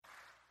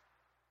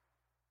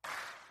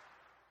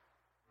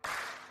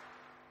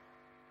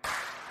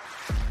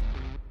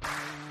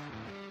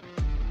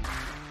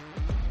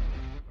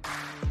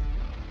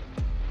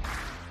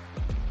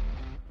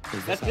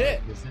That's how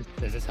it.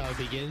 Is this how it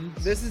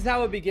begins? This is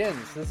how it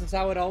begins. This is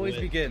how it always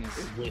begins.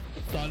 With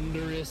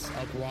thunderous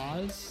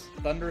applause.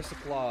 Thunderous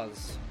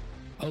applause.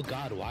 Oh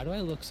God, why do I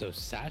look so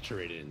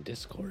saturated in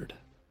Discord?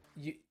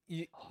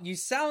 You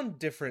sound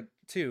different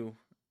too.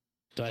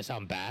 Do I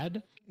sound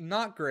bad?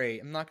 Not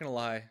great. I'm not gonna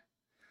lie.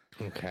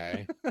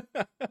 Okay.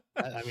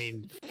 I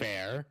mean,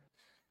 fair.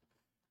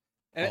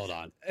 And Hold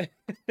on.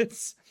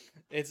 It's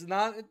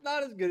not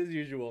as good as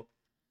usual.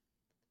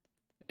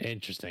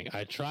 Interesting.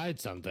 I tried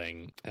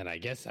something, and I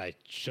guess I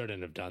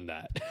shouldn't have done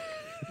that.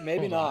 Maybe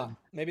Hold not. on.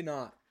 Maybe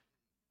not.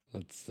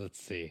 Let's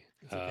see.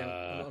 It's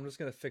okay. I'm just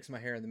gonna fix my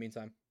hair in the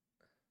meantime.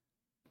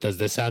 Does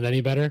this sound any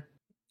better?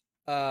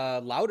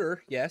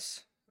 Louder,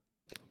 yes.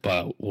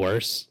 But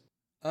worse?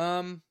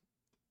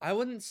 I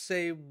wouldn't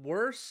say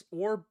worse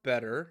or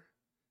better.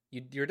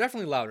 You're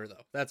definitely louder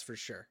though. That's for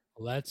sure.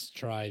 Let's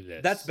try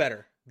this. That's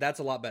better. That's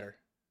a lot better.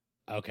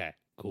 Okay,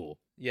 cool.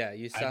 Yeah,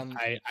 you sound.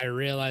 I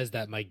realized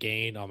that my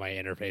gain on my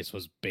interface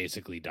was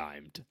basically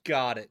dimed.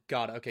 Got it.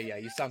 Okay, yeah,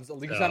 you sound a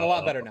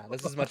lot better now.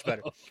 This is much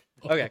better.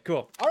 Okay,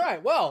 cool. All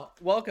right, well,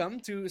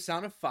 welcome to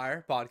Sound of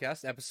Fire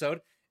podcast,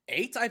 episode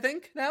 8, I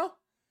think now.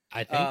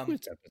 I think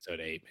it's episode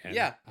 8, man.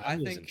 Yeah, I'm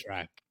losing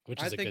track,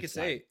 which is a good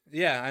sign. 8.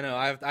 Yeah, I know.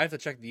 I have to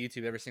check the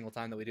YouTube every single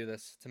time that we do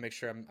this to make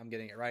sure I'm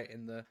getting it right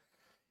in the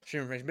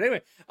stream information. But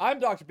anyway,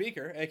 I'm Dr.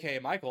 Beaker, aka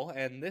Michael,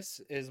 and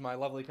this is my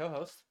lovely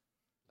co-host.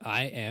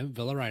 I am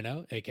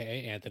Villarino,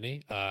 aka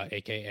Anthony,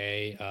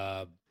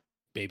 aka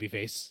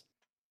Babyface.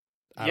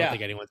 I don't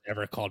think anyone's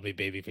ever called me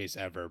Babyface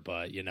ever,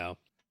 but you know.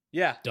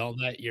 Yeah. Don't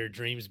let your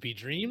dreams be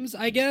dreams,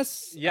 I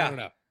guess. Yeah. I don't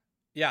know.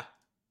 Yeah.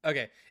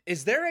 Okay.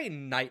 Is there a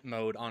night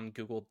mode on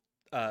Google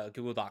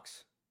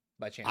Docs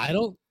by chance?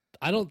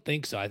 I don't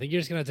think so. I think you're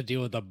just gonna have to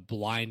deal with the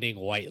blinding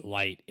white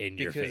light in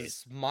your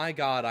face. My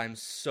God, I'm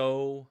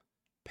so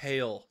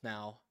pale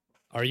now.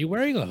 Are you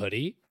wearing a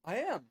hoodie? I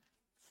am.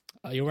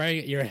 You're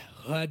wearing your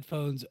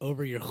headphones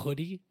over your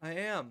hoodie? I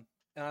am.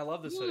 And I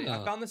love this hoodie.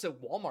 I found this at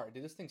Walmart,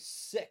 dude. This thing's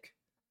sick.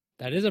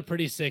 That is a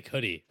pretty sick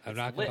hoodie. I'm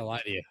not going to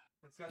lie to you.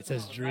 It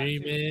says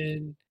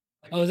Dreamin'.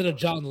 Oh, is it a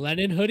John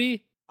Lennon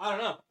hoodie? I don't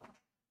know.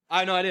 I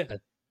have no idea.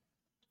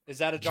 Is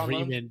that a John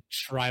Lennon? Dreamin'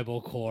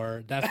 Tribal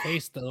Core. That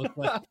face, though.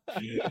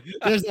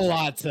 There's a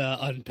lot to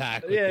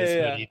unpack with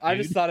this hoodie,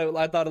 dude.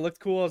 I thought it looked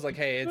cool. I was like,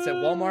 hey, it's at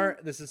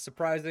Walmart. This is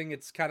surprising.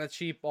 It's kind of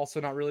cheap.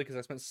 Also, not really because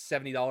I spent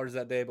 $70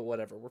 that day, but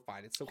whatever. We're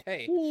fine. It's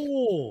okay.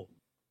 Cool.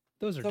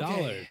 Those are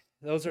dollars.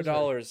 Those are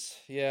dollars.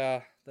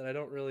 Yeah. That I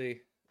don't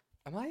really.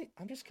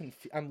 I'm just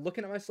confused. I'm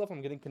looking at myself.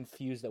 I'm getting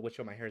confused at which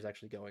way my hair is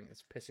actually going.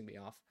 It's pissing me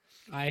off.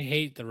 I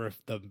hate the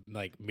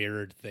like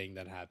mirrored thing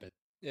that happened.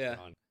 Yeah.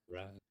 So.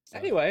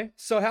 Anyway,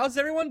 so how's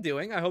everyone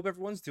doing? I hope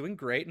everyone's doing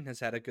great and has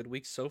had a good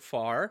week so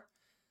far.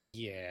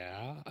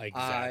 Yeah,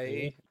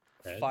 exactly.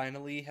 I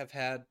finally have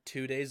had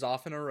 2 days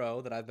off in a row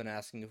that I've been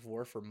asking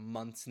for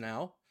months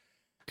now.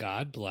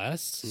 God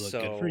bless.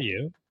 Good for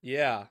you.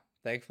 Yeah,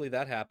 thankfully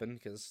that happened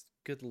because,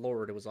 good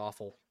Lord, it was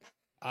awful.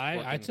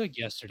 I took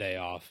yesterday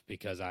off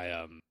because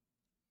I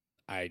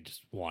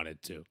just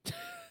wanted to,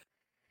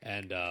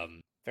 and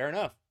fair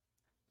enough.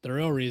 The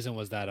real reason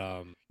was that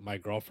my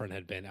girlfriend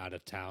had been out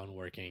of town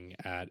working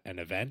at an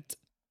event,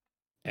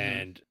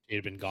 and she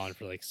had been gone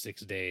for like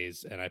 6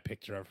 days, and I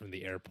picked her up from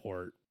the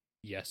airport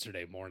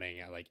yesterday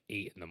morning at like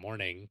 8 in the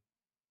morning,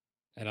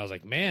 and I was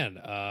like, man,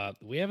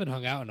 we haven't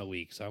hung out in a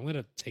week, so I'm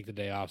gonna take the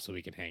day off so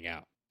we can hang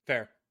out.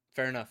 Fair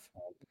enough.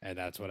 And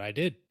that's what I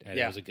did, and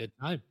it was a good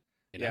time.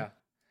 You know?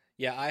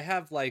 Yeah. I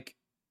have like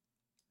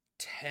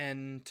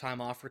 10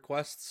 time off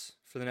requests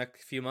for the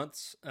next few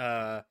months.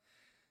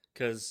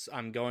 Because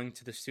I'm going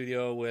to the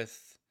studio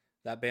with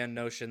that band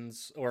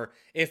Notions, or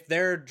if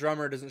their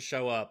drummer doesn't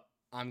show up,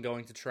 I'm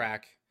going to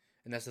track,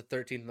 and that's the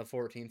 13th and the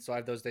 14th, so I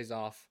have those days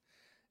off.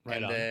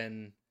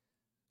 Then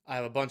I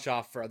have a bunch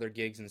off for other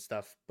gigs and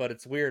stuff, but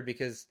it's weird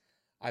because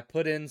I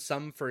put in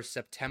some for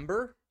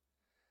September,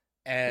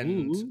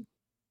 and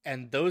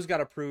those got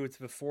approved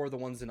before the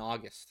ones in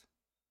August.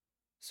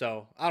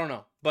 So, I don't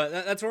know, but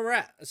that's where we're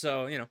at,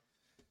 so, you know,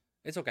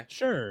 it's okay.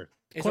 Sure.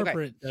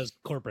 Corporate does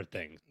corporate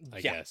things,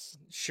 I guess.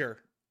 Sure.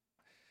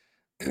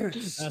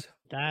 That's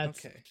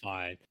okay.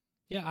 Fine.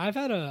 Yeah, I've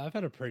had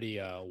a pretty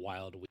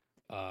wild week.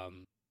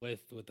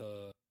 With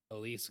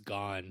Elise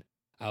gone,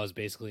 I was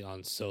basically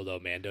on solo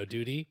Mando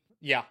duty.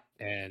 Yeah.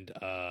 And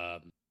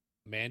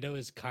Mando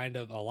is kind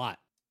of a lot.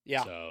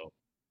 Yeah.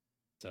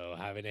 So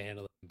having to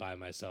handle it by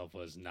myself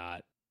was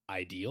not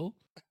ideal.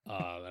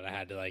 And I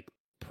had to like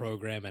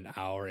program an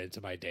hour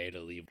into my day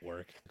to leave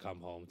work, come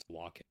home to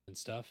walk in and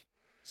stuff.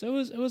 So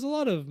it was a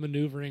lot of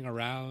maneuvering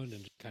around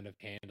and just kind of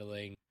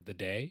handling the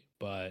day,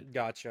 but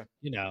gotcha.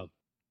 You know,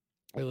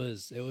 it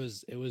was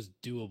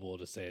doable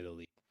to say the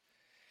least.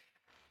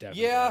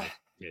 Definitely. Yeah,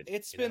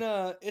 it's been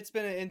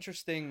an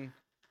interesting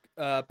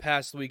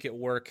past week at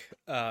work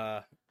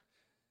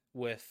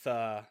with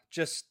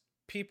just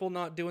people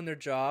not doing their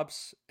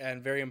jobs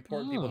and very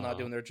important people not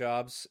doing their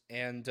jobs,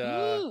 and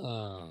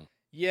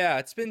yeah,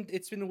 it's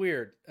been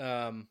weird.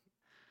 I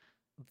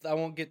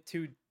won't get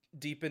too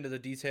deep into the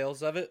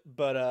details of it,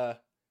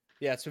 but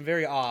yeah, it's been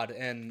very odd,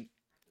 and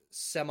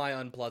semi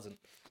unpleasant.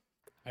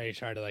 Are you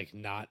trying to like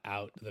not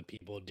out the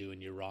people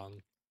doing you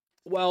wrong?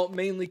 Well,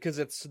 mainly because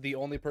it's the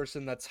only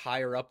person that's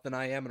higher up than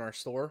I am in our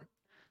store,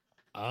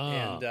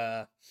 and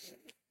Oh,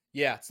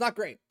 yeah, it's not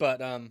great.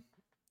 But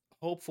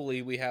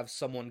hopefully we have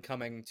someone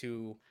coming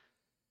to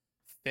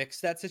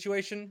fix that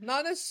situation.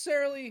 Not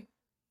necessarily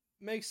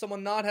make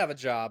someone not have a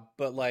job,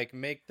 but like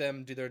make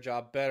them do their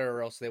job better,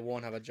 or else they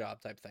won't have a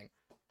job type thing.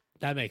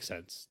 that makes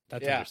sense.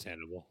 That's Yeah,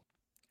 understandable.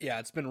 yeah,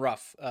 it's been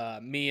rough.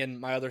 Me and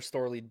my other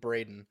store lead,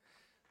 Braden,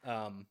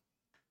 um,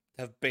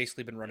 have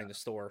basically been running the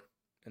store,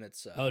 and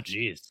it's Oh,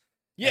 geez.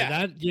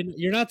 yeah, And that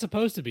you're not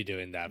supposed to be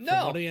doing that. From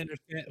what no, I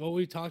understand, what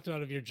we've talked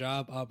about of your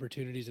job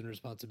opportunities and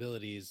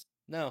responsibilities,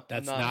 no, I'm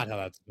that's not. not how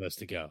that's supposed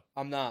to go.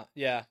 I'm not.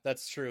 Yeah,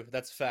 that's true.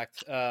 That's a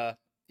fact.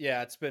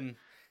 Yeah, it's been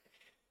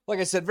like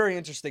I said, very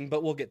interesting,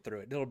 but we'll get through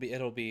it. It'll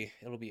be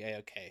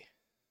a-okay.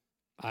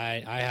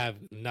 I have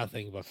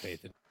nothing but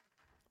faith in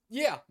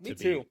Yeah, me to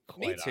too. be Me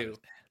quite too.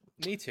 honest.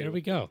 Me There too.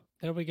 we go.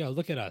 There we go.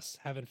 Look at us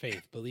having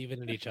faith,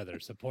 believing in each other,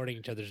 supporting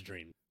each other's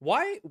dreams.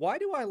 Why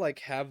do I like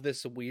have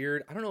this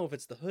weird, I don't know if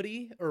it's the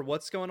hoodie or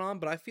what's going on,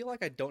 but I feel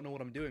like I don't know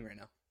what I'm doing right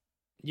now.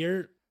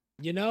 You're,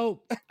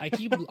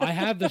 I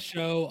have the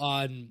show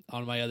on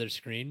my other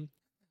screen,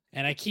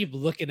 and I keep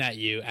looking at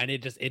you, and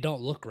it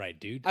don't look right,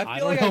 dude. I I feel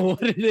don't like know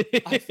what it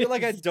is. I feel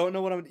like I don't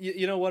know what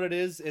you know what it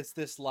is? It's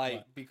this light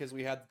What? because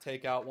we had to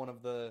take out one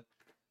of the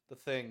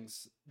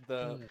things,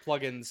 the Mm.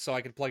 plugins, so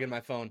I could plug in my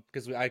phone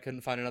because I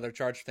couldn't find another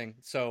charge thing.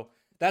 So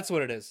that's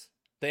what it is.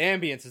 The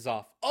ambience is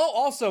off. Oh,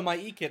 also my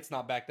e-kit's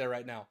not back there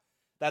right now.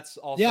 That's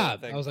also Yeah, a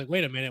thing. I was like,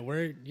 wait a minute,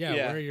 where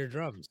Yeah. are your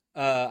drums?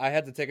 I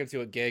had to take him to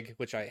a gig,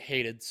 which I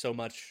hated so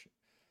much.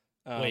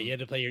 Wait, you had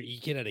to play your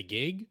E-Kit at a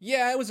gig?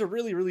 Yeah, it was a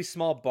really, really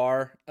small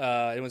bar.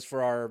 It was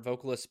for our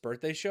vocalist's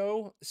birthday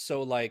show.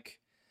 So like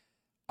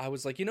I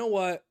was like, you know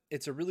what?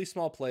 It's a really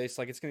small place.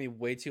 Like it's gonna be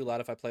way too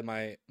loud if I play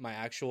my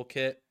actual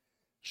kit.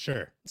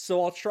 Sure.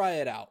 So I'll try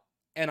it out.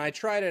 And I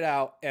tried it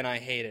out and I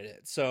hated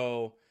it.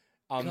 So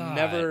I'm God,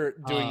 never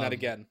doing that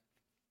again.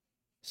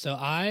 So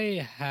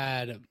I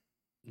had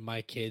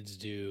my kids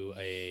do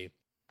a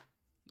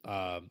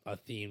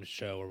themed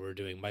show where we're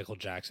doing Michael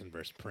Jackson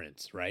versus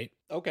Prince, right?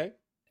 Okay.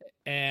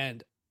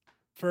 And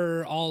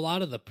for a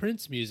lot of the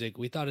Prince music,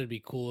 we thought it'd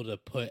be cool to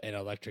put an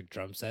electric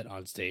drum set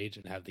on stage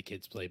and have the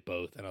kids play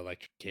both an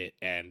electric kit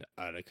and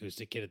an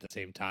acoustic kit at the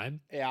same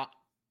time. Yeah.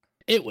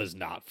 It was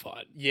not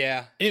fun.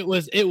 Yeah. It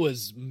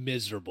was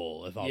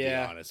miserable, if I'll be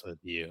Yeah. honest with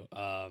you.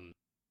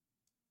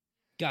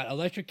 God,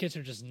 electric kits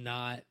are just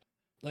not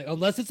like,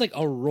 unless it's like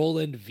a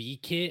Roland V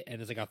kit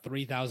and it's like a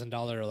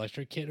 $3,000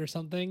 electric kit or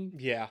something.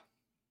 Yeah.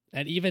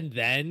 And even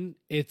then,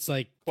 it's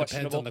like depends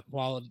Questionable. on the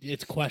quality.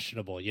 It's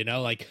questionable,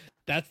 like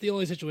that's the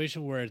only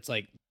situation where it's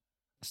like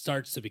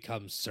starts to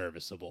become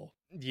serviceable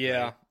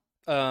Yeah.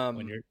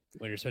 when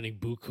you're spending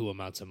buku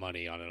amounts of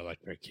money on an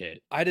electric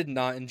kit. I did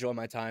not enjoy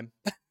my time.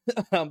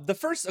 The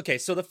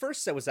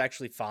first set was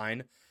actually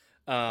fine.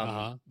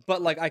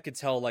 But like I could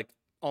tell like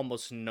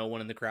almost no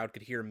one in the crowd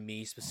could hear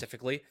me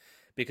specifically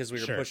because we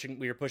were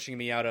Sure. pushing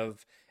me out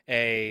of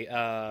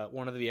a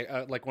one of the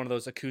like one of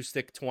those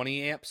acoustic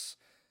 20 amps.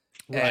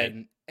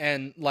 Right.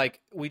 And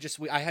like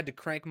I had to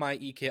crank my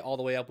E-kit all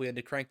the way up. We had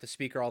to crank the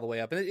speaker all the way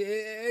up. And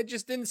it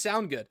just didn't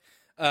sound good.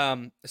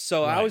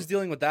 So I Right. was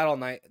dealing with that all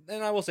night.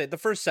 And I will say the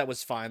first set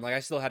was fine. Like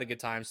I still had a good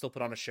time, still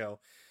put on a show.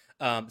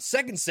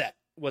 Second set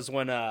was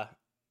when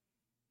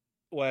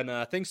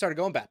things started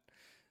going bad.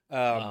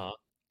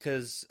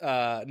 Because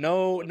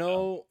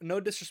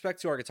no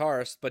disrespect to our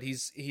guitarist, but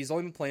he's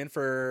only been playing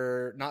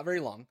for not very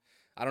long.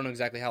 I don't know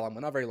exactly how long, but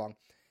not very long.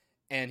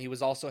 And he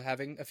was also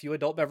having a few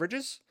adult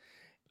beverages.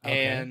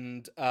 Okay.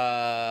 And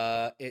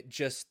it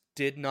just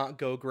did not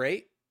go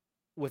great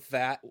with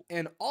that.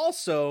 And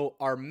also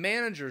our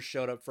manager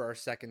showed up for our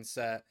second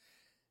set,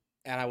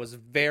 and I was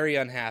very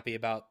unhappy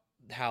about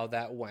how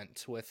that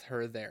went with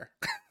her there.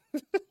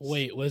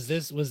 Wait, was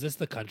this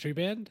the country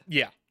band?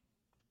 Yeah.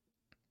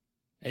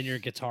 And your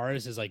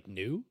guitarist is like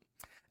new?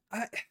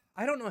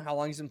 I don't know how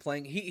long he's been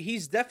playing.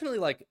 He's definitely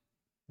like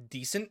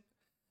decent.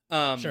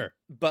 Sure.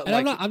 But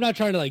And like I'm not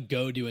trying to like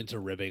goad you into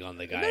ribbing on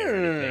the guy. or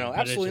anything, no, but it's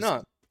absolutely just-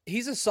 not.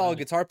 He's a solid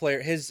guitar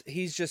player.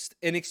 He's just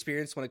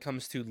inexperienced when it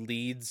comes to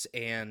leads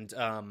and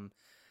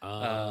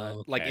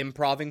like Okay.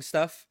 improving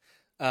stuff.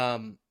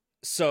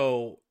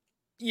 So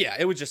yeah,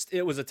 it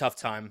was a tough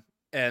time.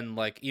 And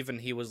like even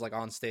he was like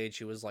on stage,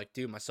 he was like,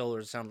 dude, my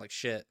solos sound like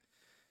shit.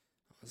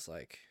 I was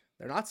like,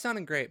 they're not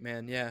sounding great,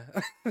 man. Yeah.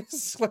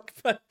 It's like,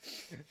 but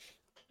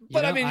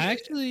I mean, I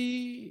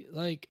actually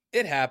like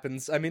it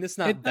happens. I mean, it's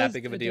not that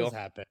big of a deal. It does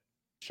happen.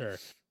 Sure.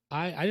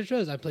 I just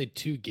realized I played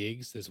 2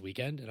 gigs this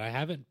weekend, and I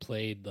haven't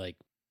played like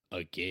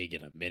a gig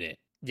in a minute.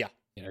 Yeah.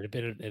 It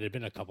had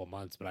been a couple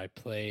months, but I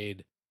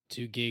played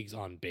 2 gigs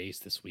on bass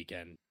this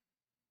weekend,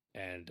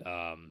 and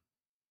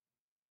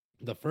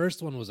the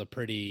first one was a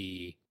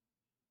pretty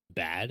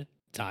bad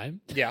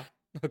time. Yeah.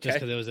 Just Okay.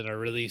 because it was in a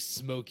really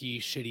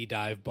smoky, shitty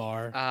dive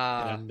bar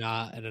in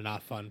a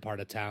not fun part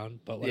of town.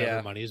 But whatever,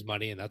 Yeah. money is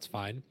money, and that's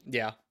fine.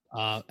 Yeah.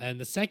 And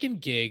the second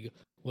gig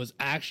was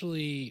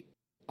actually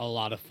a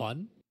lot of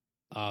fun.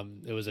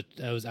 It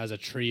was as a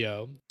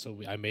trio, so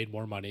I made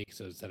more money because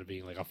instead of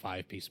being like a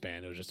 5-piece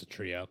band, it was just a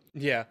trio.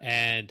 Yeah.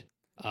 And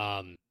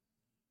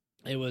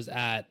it was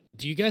at.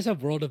 Do you guys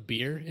have World of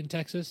Beer in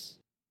Texas?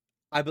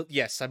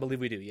 Yes, I believe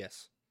we do.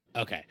 Yes.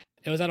 Okay.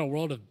 It was at a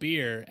World of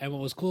Beer, and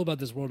what was cool about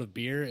this World of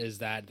Beer is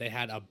that they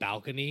had a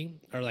balcony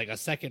or like a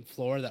second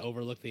floor that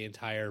overlooked the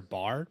entire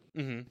bar,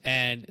 Mm-hmm.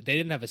 and they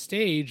didn't have a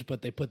stage,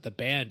 but they put the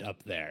band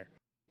up there.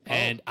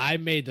 And I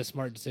made the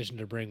smart decision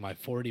to bring my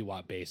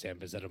 40-watt bass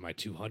amp instead of my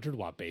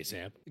 200-watt bass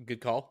amp.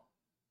 Good call.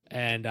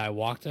 And I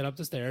walked it up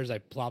the stairs. I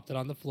plopped it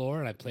on the floor,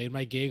 and I played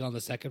my gig on the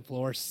second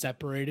floor,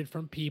 separated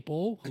from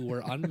people who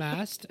were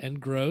unmasked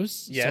and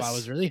gross. Yes. So I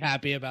was really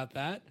happy about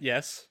that.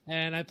 Yes.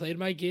 And I played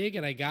my gig,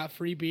 and I got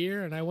free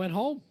beer, and I went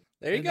home.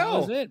 There you And go. That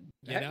was it.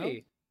 You Hey. know?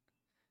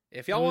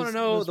 If y'all It want to was-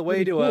 know it was the way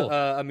pretty to cool.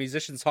 a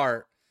musician's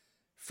heart,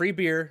 free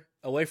beer,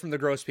 away from the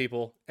gross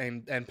people,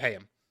 and pay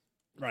them.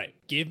 Right.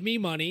 Give me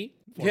money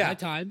for Yeah. my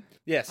time.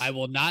 Yes. I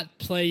will not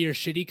play your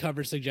shitty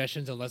cover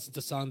suggestions unless it's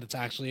a song that's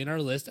actually in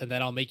our list, and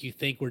then I'll make you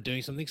think we're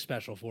doing something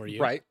special for you.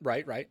 Right.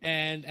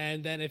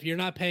 And then if you're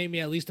not paying me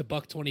at least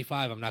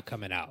 $1.25, I'm not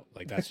coming out.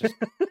 Like that's just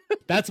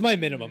that's my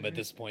minimum at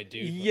this point,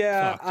 dude. But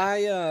Yeah,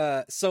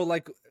 fuck.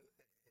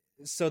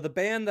 so the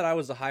band that I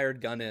was a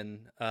hired gun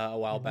in a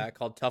while Mhm. back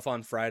called Tough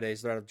on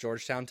Fridays, they're out of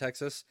Georgetown,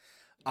 Texas.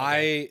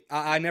 Okay.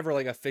 I never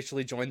like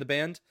officially joined the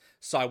band,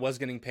 so I was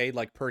getting paid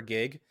like per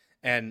gig,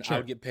 and I Sure.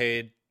 would get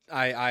paid.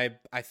 I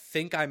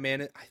think I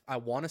managed. I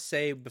want to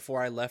say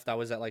before I left, I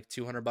was at like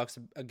 $200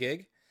 a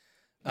gig.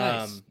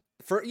 Nice.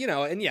 For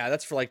and yeah,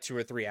 that's for like 2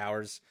 or 3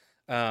 hours,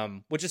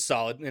 which is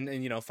solid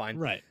and fine.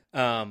 Right.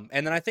 And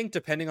then I think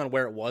depending on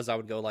where it was, I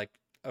would go like,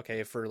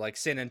 okay, for like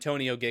San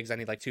Antonio gigs, I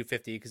need like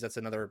 250 because that's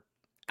another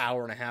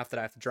hour and a half that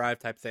I have to drive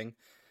type thing.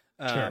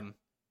 Sure.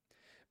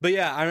 But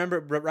yeah, I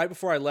remember right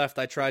before I left,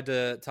 I tried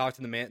to talk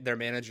to their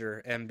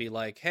manager and be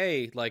like,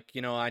 hey, like,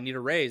 I need a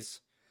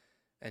raise.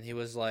 And he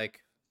was like,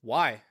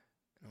 why?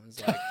 And I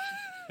was like,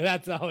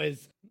 That's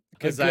always a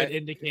 'Cause good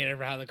indicator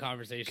for how the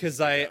conversation.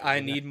 because I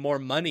need more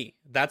money.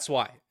 That's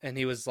why. And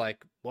he was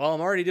like, well,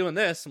 I'm already doing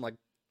this. I'm like,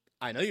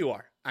 I know you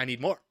are. I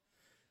need more.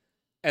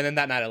 And then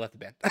that night I left the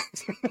band.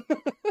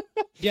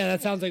 Yeah,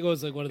 that sounds like it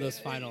was like one of those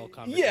final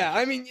conversations. Yeah,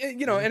 I mean,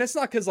 and it's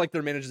not because like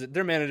their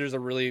managers are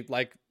really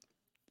like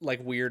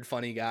weird,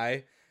 funny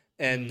guy,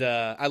 and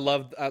I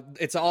love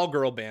it's an all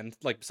girl band,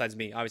 like besides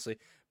me, obviously,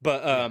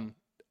 but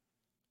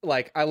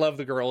like I love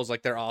the girls,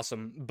 like they're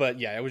awesome, but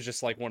yeah, it was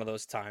just like one of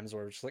those times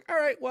where it's just like, all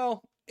right,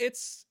 well,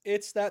 it's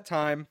that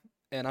time,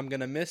 and I'm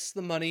gonna miss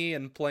the money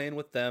and playing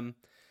with them,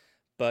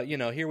 but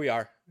here we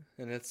are,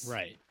 and it's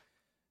Right.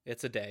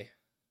 it's a day,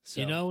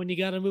 so. When you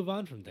got to move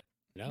on from there.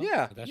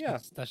 Yeah,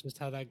 That's just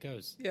how that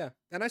goes. Yeah,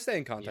 and I stay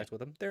in contact with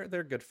them.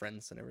 They're good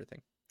friends and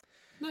everything.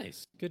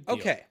 Nice. Good deal.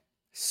 Okay,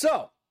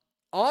 so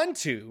on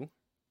to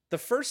the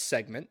first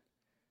segment,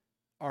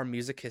 our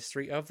music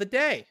history of the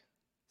day.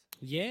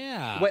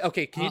 Yeah. Wait,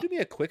 okay, can you do me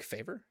a quick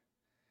favor?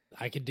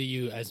 I can do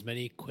you as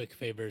many quick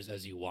favors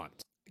as you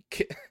want.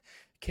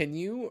 Can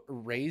you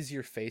raise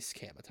your face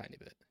cam a tiny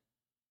bit?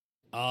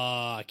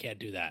 I can't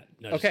do that.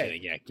 No, just Okay.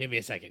 kidding. Yeah, give me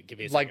a second.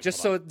 Like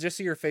just Hold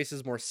so your face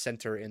is more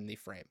center in the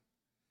frame.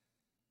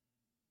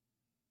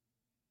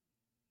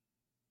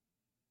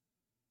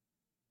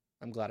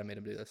 I'm glad I made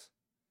him do this.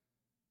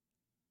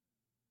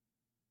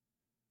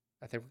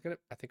 I think we're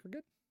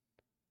good.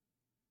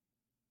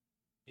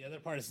 The other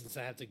part is since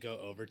I have to go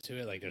over to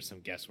it, like there's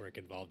some guesswork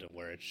involved in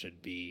where it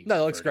should be.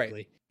 No, it looks great.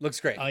 vertically. Looks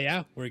great. Oh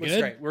yeah, we're Looks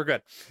good. great. We're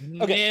good.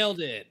 Okay.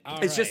 Nailed it. All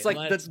It's just right,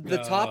 like let's the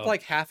top go.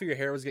 like half of your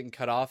hair was getting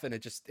cut off, and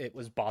it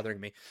was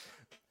bothering me.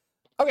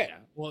 Okay. Yeah.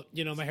 Well,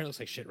 my hair looks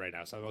like shit right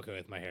now, so I'm okay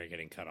with my hair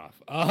getting cut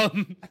off.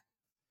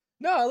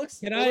 No, it looks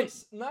Can it I-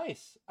 looks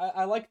nice.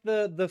 I like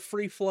the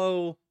free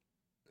flow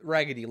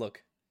raggedy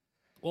look.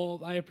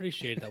 Well, I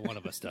appreciate that one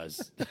of us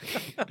does.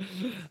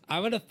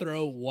 I'm gonna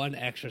throw one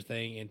extra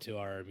thing into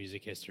our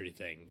music history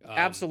thing.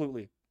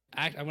 Absolutely.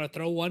 I'm gonna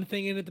throw one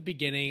thing in at the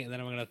beginning, and then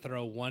I'm gonna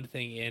throw one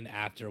thing in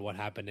after what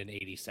happened in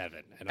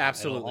 '87. And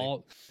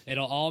Absolutely.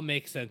 it'll all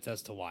make sense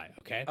as to why.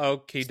 Okay.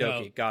 Okie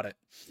dokie. So- Got it.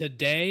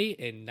 Today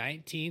in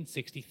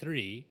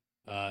 1963,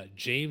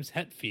 James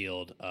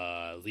Hetfield,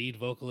 lead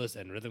vocalist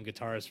and rhythm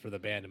guitarist for the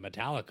band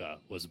Metallica,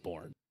 was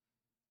born.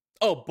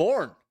 Oh,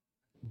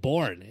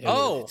 Born.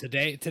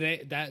 Today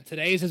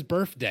is his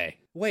birthday.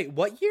 Wait,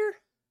 what year?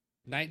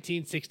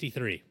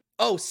 1963.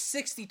 Oh,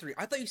 63.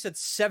 I thought you said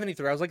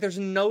 73. I was like, there's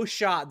no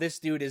shot this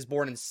dude is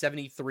born in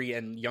 73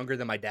 and younger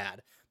than my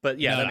dad. But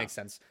yeah, that No. makes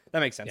sense. That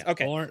makes sense. Yeah,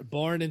 Okay.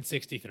 Born in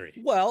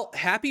 63. Well,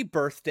 happy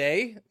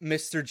birthday,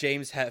 Mr.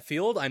 James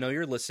Hetfield. I know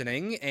you're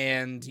listening,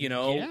 and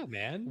Yeah,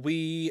 man.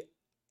 we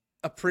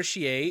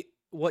appreciate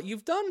what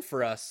you've done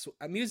for us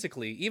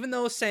musically, even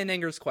though Saint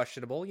Anger is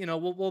questionable.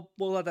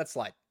 We'll let that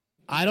slide.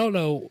 I don't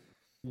know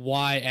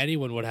why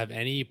anyone would have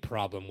any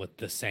problem with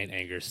the Saint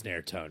Anger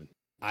snare tone.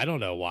 I don't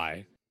know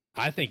why.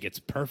 I think it's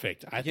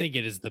perfect. I think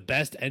it is the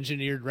best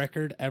engineered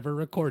record ever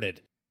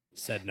recorded.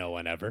 Said no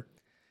one ever.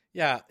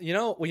 Yeah,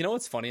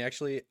 what's funny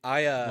actually?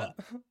 I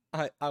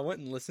went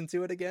and listened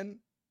to it again,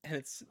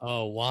 and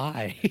Oh,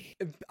 why?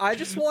 I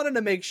just wanted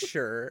to make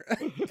sure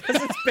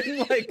because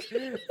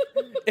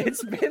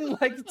it's been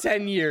like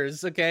 10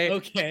 years. Okay.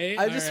 Okay.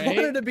 I just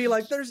wanted to be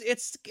like,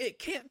 it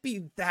can't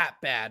be that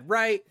bad,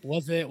 right?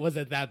 Was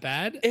it that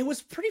bad? It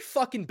was pretty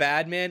fucking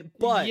bad, man.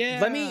 But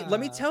let me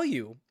Yeah. tell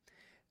you,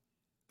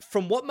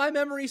 from what my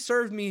memory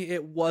served me,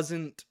 it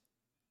wasn't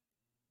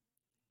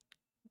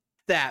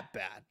that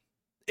bad.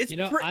 It's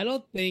I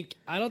don't think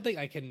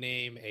I can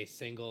name a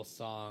single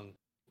song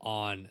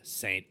on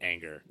Saint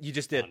Anger. You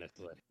just did.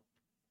 Honestly.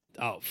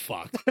 Oh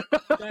fuck.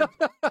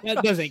 that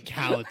doesn't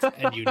count,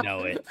 and you know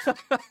it.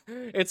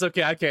 It's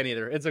okay. I can't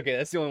either. It's okay.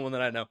 That's the only one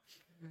that I know.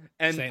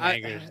 And Saint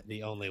Anger's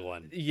the only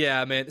one.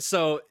 Yeah, man.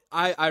 So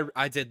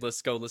I did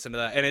go listen to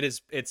that, and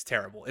it's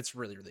terrible. It's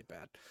really, really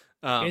bad.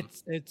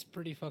 It's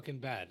pretty fucking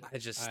bad.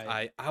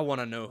 I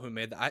want to know who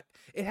made that.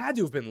 It had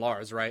to have been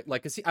Lars, right?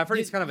 Like, I've heard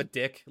he's kind of a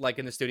dick, like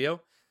in the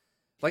studio.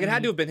 Like, it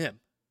had to have been him.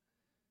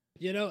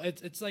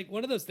 It's like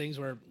one of those things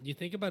where you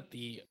think about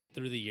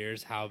through the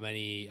years how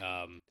many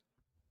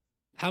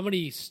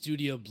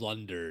studio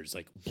blunders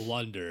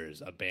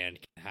a band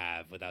can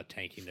have without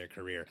tanking their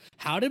career.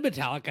 How did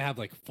Metallica have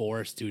like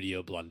 4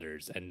 studio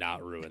blunders and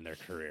not ruin their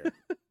career?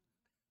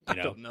 I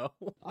don't know.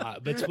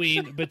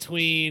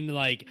 between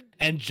like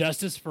and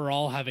Justice for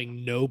All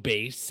having no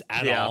bass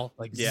at all,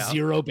 like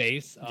zero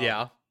bass.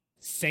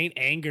 Saint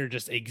Anger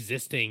just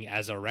existing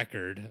as a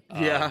record.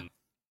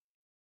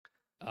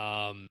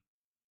 Not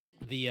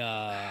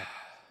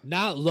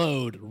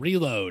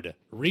Reload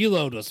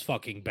was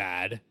fucking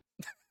bad.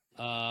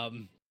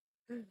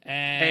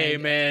 Hey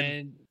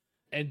man,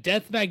 and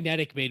Death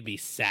Magnetic made me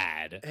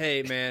sad.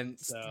 Hey man,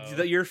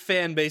 your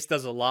fan base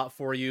does a lot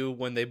for you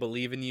when they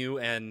believe in you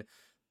and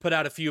put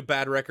out a few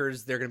bad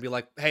records. They're gonna be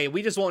like, hey,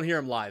 we just won't hear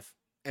them live,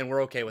 and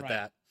we're okay with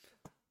that.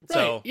 Right.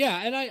 So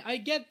yeah, and I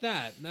get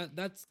that.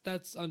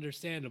 That's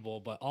understandable,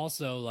 but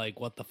also like,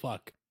 what the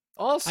fuck?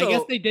 Also, I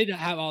guess they did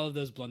have all of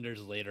those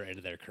blunders later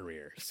into their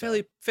career.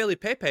 So.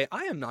 Felipe,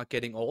 I am not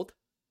getting old.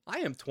 I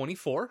am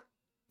 24.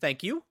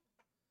 Thank you.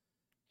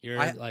 You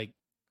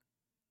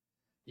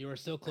are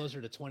still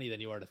closer to 20 than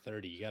you are to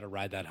 30. You got to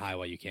ride that high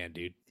while you can,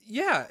 dude.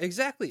 Yeah,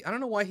 exactly. I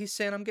don't know why he's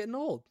saying I'm getting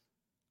old.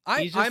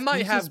 I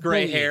might have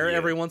gray hair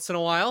every once in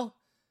a while,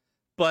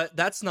 but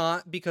that's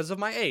not because of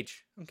my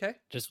age. Okay.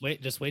 Just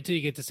wait till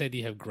you get to say that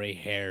you have gray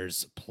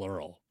hairs,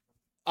 plural.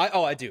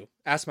 I do.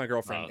 Ask my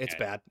girlfriend. Okay. It's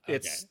bad. Okay.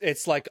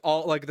 It's like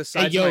all like the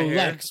sides. Hey, of my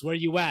hair. Lex, where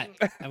you at?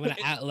 I'm gonna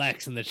at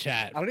Lex in the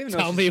chat. I don't even know.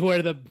 Tell me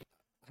where the.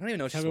 I don't even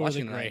know if she's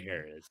watching the gray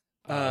hair is.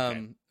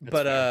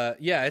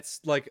 Yeah, it's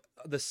like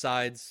the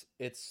sides.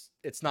 It's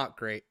not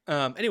great.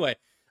 Anyway,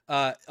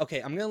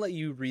 okay, I'm gonna let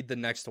you read the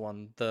next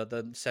one,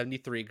 the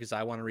 73, because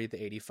I want to read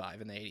the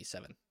 85 and the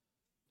 87.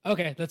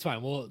 Okay, that's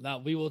fine.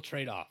 We will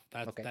trade off.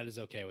 That is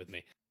okay with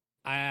me.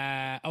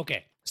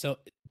 Okay, so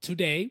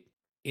today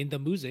in the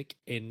music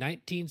in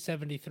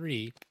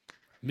 1973,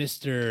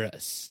 Mr.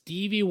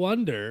 Stevie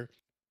Wonder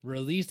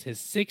released his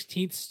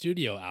 16th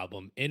studio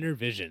album, Inner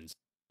Visions.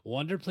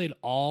 Wonder played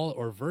all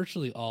or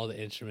virtually all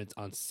the instruments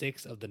on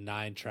 6 of the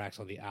 9 tracks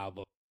on the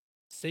album.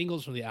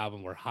 Singles from the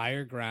album were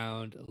Higher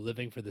Ground,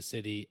 Living for the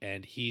City,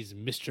 and He's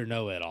Mr.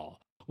 Know-It-All,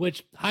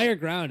 which Higher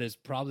Ground is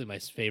probably my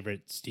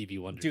favorite Stevie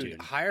Wonder tune.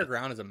 Dude, Higher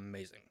Ground is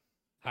amazing.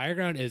 Higher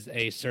Ground is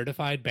a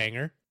certified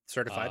banger.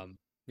 Certified.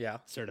 Yeah.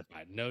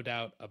 Certified. No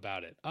doubt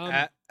about it.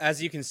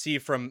 As you can see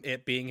from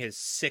it being his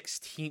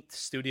 16th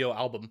studio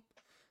album,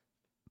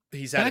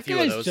 he's had a few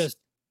of those. Just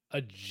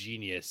a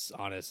genius,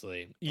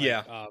 honestly.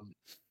 Yeah.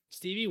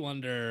 Stevie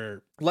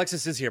Wonder.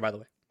 Lexus is here, by the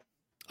way.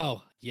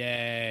 Oh,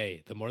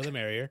 yay. The more the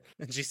merrier.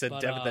 And she said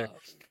Devin there.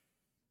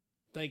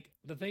 Like,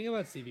 the thing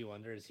about Stevie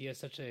Wonder is he has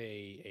such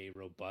a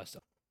robust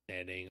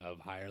understanding of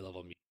higher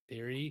level music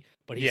theory,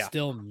 but he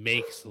still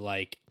makes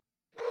like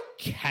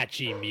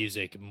catchy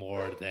music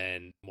more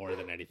than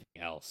anything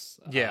else.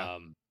 Yeah.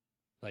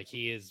 Like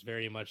he is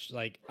very much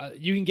like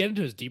you can get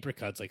into his deeper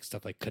cuts, like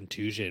stuff like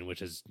Contusion,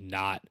 which is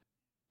not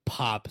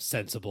pop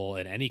sensible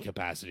in any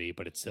capacity,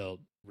 but it's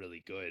still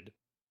really good.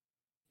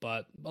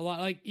 But a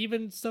lot like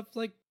even stuff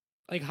like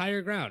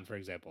Higher Ground, for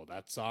example,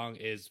 that song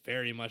is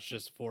very much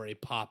just for a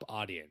pop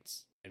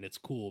audience, and it's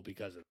cool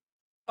because of it.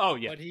 Oh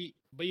yeah.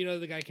 But you know,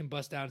 the guy can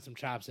bust down some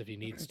chops if he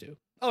needs to.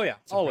 Oh yeah,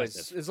 it's always.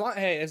 Impressive.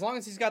 As long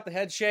as he's got the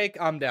head shake,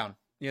 I'm down.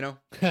 You know,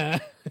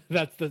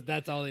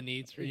 that's all he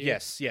needs for you.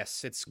 Yes,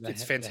 it's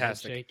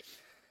fantastic.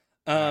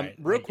 Right,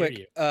 real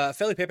quick,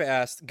 Feli Pepe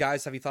asked,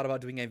 guys, have you thought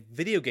about doing a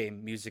video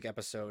game music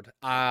episode?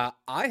 I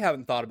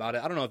haven't thought about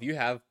it. I don't know if you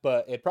have,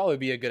 but it'd probably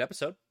be a good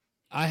episode.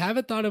 I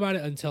haven't thought about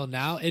it until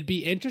now. It'd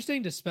be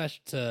interesting to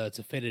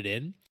fit it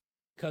in,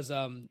 because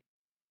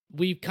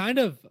we've kind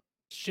of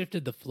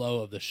shifted the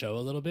flow of the show a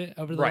little bit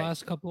over the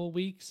last couple of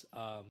weeks.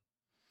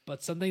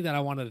 But something that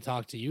I wanted to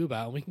talk to you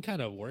about, and we can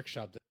kind of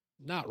workshop this,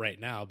 not right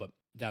now, but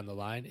down the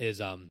line,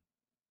 is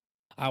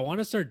I want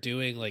to start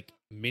doing like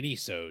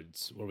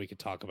mini-sodes where we could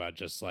talk about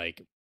just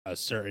like a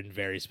certain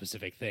very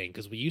specific thing,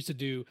 because we used to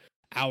do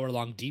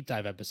hour-long deep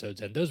dive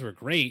episodes, and those were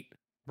great,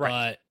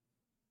 but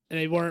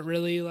they weren't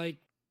really like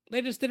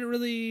they just didn't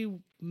really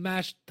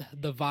match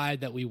the vibe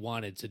that we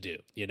wanted to do,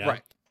 you know?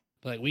 Right.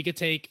 Like we could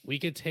take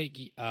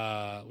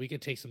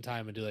some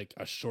time and do like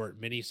a short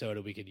mini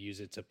soda. We could use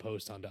it to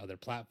post onto other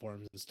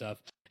platforms and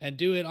stuff, and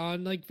do it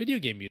on like video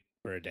game music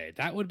for a day.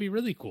 That would be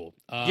really cool.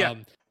 Yeah.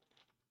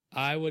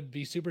 I would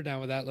be super down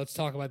with that. Let's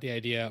talk about the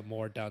idea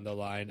more down the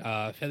line.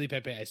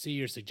 Felipe, I see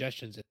your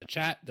suggestions in the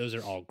chat. Those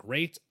are all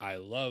great. I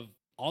love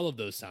all of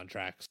those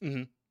soundtracks.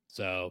 Mm-hmm.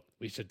 So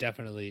we should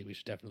definitely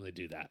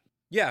do that.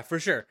 Yeah, for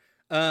sure.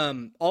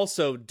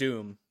 Also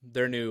Doom,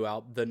 their new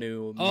the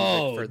new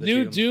Oh, for the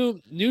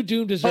new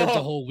Doom deserves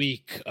a whole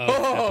week of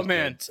episodes,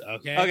 man.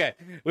 Okay. Okay.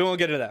 We won't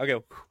get into that.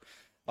 Okay.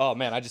 Oh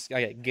man, I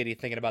get giddy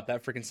thinking about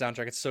that freaking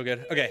soundtrack. It's so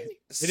good. Okay.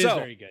 It is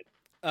very good.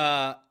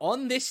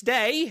 On this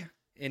day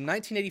in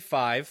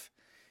 1985,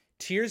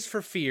 Tears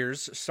for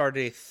Fears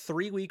started a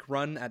 3-week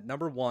run at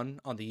 #1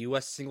 on the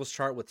US singles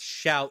chart with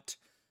Shout,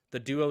 the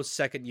duo's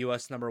second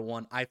US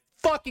 #1. I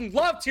fucking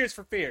love Tears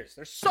for Fears.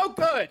 They're so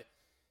good.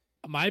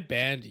 My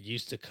band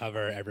used to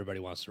cover Everybody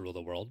Wants to Rule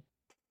the World.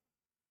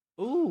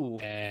 Ooh.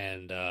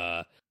 And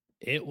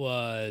it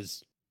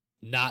was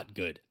not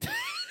good.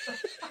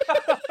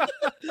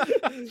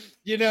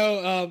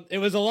 It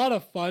was a lot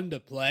of fun to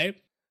play.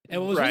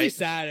 And what was really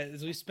sad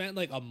is we spent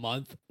like a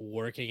month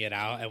working it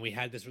out, and we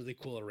had this really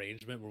cool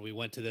arrangement where we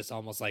went to this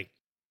almost like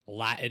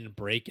Latin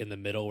break in the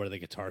middle where the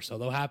guitar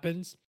solo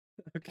happens.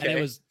 Okay. And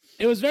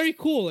it was very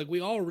cool. Like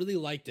we all really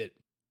liked it.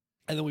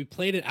 And then we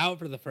played it out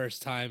for the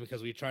first time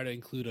because we tried to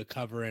include a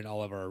cover in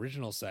all of our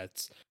original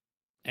sets.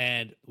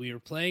 And we were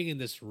playing in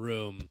this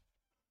room,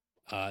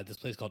 this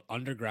place called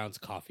Underground's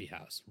Coffee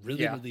House.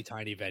 Really, really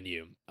tiny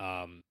venue.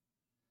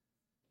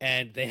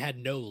 And they had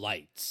no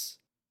lights.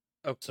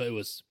 Oh. So it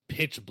was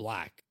pitch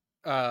black.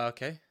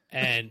 Okay.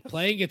 And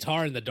playing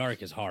guitar in the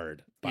dark is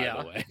hard, by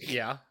the way.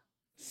 Yeah.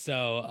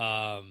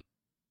 So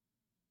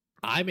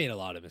I made a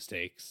lot of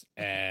mistakes,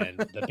 and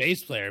the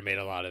bass player made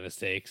a lot of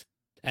mistakes.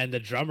 And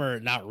the drummer,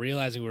 not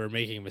realizing we were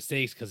making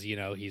mistakes because,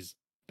 he's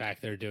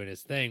back there doing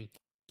his thing,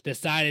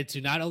 decided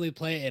to not only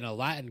play it in a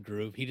Latin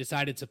groove, he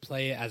decided to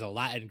play it as a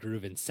Latin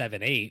groove in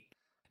 7/8.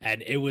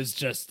 And it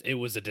was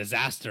a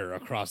disaster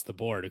across the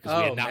board because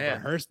we had not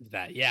rehearsed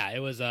that. Yeah, it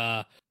was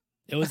a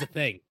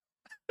thing.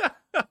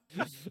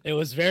 It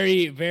was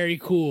very, very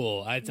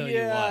cool. I tell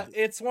you what.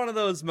 It's one of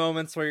those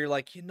moments where you're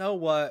like, you know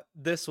what?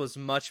 This was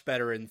much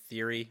better in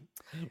theory.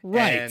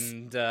 Right.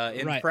 And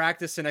in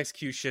practice and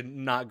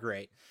execution, not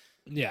great.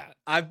 Yeah.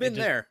 I've been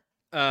there.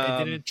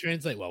 It didn't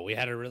translate well. We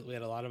had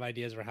a lot of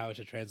ideas for how it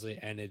should translate,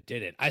 and it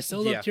didn't. I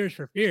still love Tears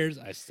for Fears.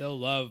 I still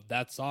love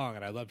that song,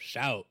 and I love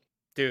Shout.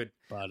 Dude,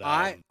 but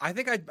I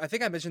think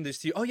I mentioned this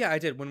to you. Oh yeah, I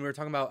did when we were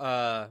talking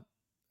about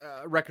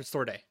Record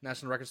Store Day,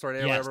 National Record Store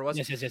Day, or whatever it was.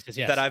 Yes.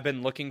 That I've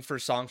been looking for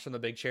songs from The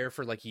Big Chair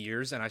for like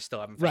years, and I still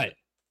haven't found it.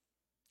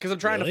 Because I'm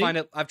trying to find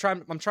it. I'm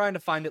trying to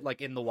find it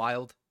like in the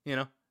wild,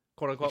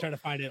 quote unquote. I'm trying to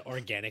find it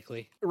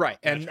organically. Right,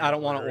 and I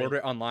don't want to order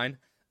it online.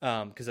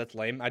 Because that's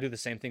lame. I do the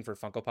same thing for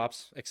Funko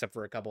Pops, except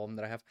for a couple of them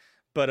that I have.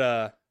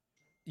 But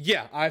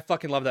yeah, I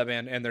fucking love that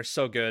band, and they're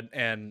so good.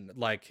 And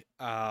like,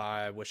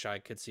 I wish I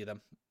could see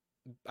them.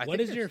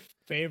 What is your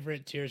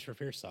favorite Tears for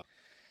Fears song?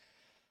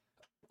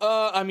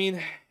 I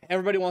mean,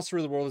 Everybody Wants to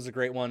Rule the World is a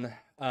great one.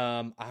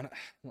 Hold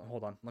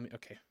on,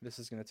 okay, this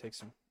is gonna take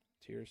some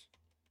Tears,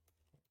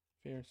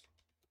 Fears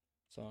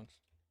songs.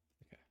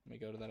 Okay, let me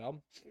go to that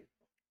album.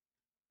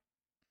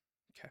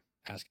 Okay,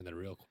 asking the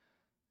real.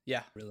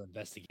 Yeah. Real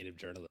investigative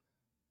journalism.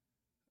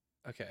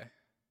 Okay.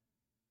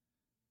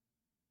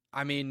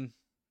 I mean,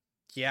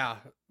 yeah.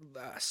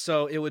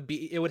 So it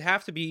would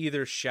have to be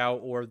either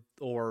Shout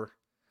or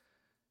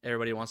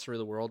Everybody Wants to Rule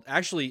the World.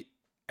 Actually,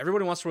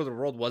 Everybody Wants to Rule the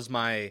World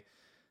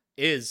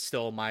is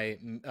still my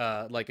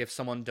like if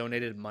someone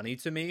donated money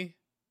to me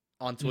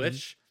on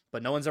Twitch,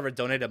 but no one's ever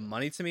donated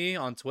money to me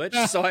on Twitch,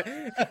 so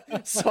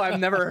I've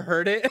never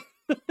heard it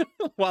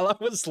while I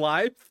was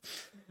live.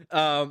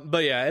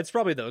 But yeah, it's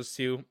probably those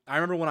two. I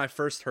remember when I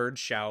first heard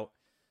Shout,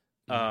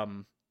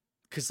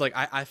 because like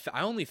I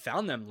only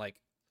found them like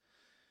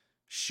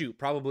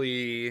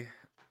probably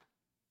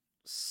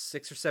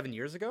 6 or 7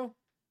 years ago.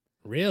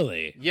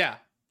 Really? Yeah.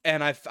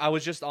 And I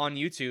was just on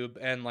YouTube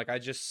and like I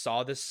just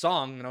saw this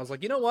song and I was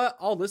like, you know what?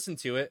 I'll listen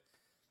to it.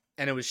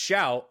 And it was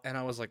Shout, and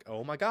I was like,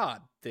 oh my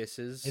god, it's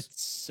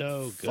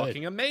so good,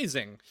 fucking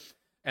amazing.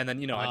 And then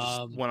I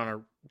just went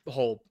on a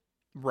whole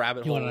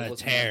rabbit hole. You went on a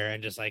tear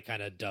and just like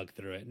kind of dug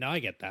through it. No, I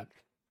get that.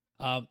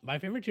 My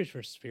favorite Tears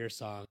for Fears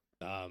song,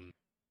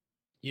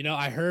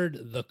 I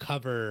heard the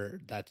cover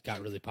that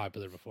got really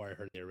popular before I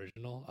heard the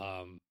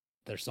original.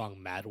 Their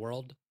song Mad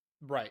World.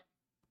 Right.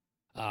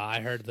 I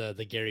heard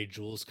the Gary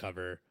Jules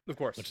cover, of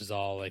course, which is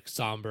all like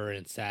somber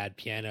and sad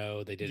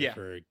piano. They did it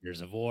for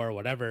Gears of War,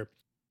 whatever.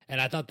 And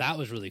I thought that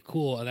was really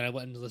cool. And then I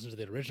went and listened to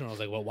the original. I was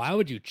like, well, why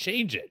would you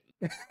change it?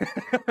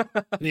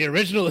 The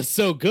original is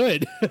so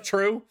good.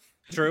 True.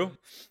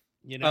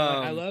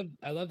 I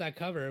love that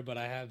cover, but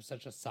I have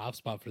such a soft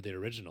spot for the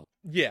original.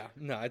 Yeah,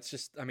 no, it's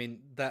just, I mean,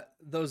 that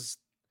those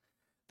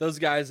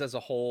guys as a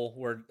whole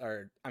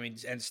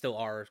and still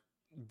are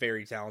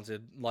very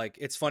talented. Like,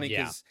 it's funny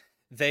because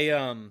they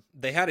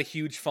had a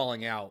huge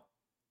falling out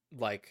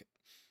like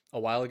a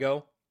while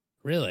ago.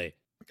 Really?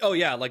 Oh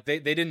yeah, like they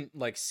didn't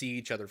like see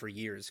each other for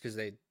years because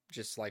they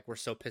just like were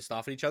so pissed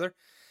off at each other.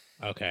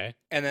 Okay.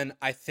 And then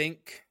I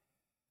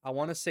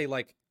want to say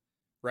like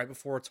right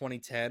before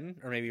 2010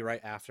 or maybe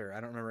right after, I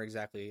don't remember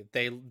exactly.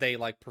 They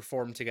like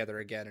performed together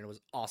again and it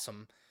was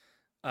awesome.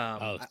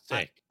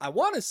 Sick. I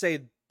want to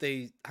say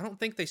I don't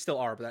think they still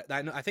are, but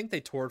I think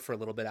they toured for a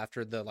little bit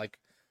after the like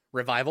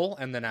revival,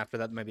 and then after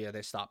that maybe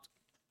they stopped.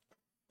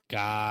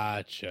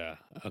 Gotcha.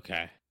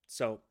 Okay.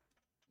 So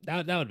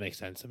That would make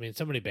sense. I mean,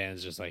 so many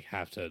bands just like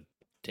have to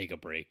take a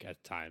break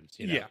at times,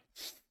 you know.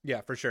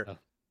 Yeah, for sure.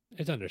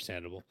 It's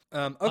understandable.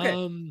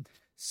 Okay.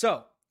 So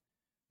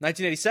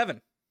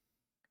 1987.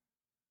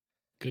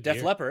 Good Def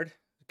year. Leppard,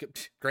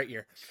 great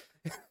year.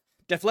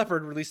 Def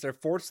Leppard released their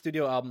fourth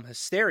studio album,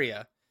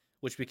 Hysteria,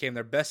 which became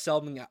their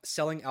best-selling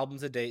album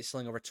to date,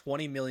 selling over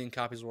 20 million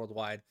copies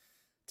worldwide.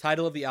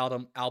 Title of the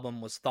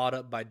album was thought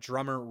up by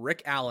drummer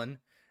Rick Allen,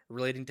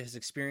 relating to his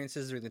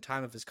experiences during the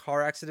time of his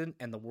car accident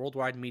and the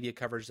worldwide media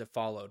coverage that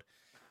followed.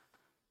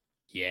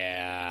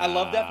 Yeah. I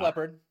love Def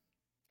Leppard.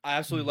 I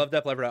absolutely love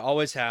Def Leppard. I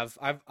always have.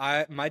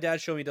 My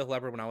dad showed me Def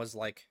Leppard when I was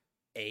like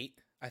 8,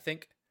 I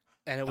think.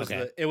 And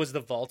it was the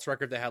Vaults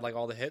record that had like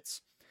all the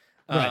hits.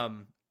 Right.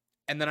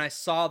 And then I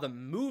saw the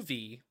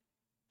movie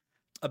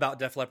about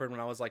Def Leppard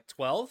when I was like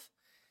 12.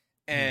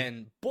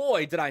 And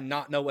boy, did I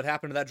not know what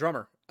happened to that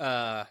drummer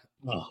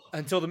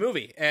until the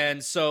movie.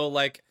 And so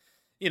like,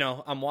 you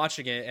know, I'm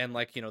watching it and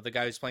like, you know, the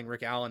guy who's playing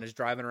Rick Allen is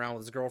driving around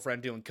with his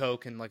girlfriend doing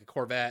coke and like a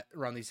Corvette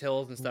around these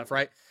hills and stuff,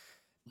 right?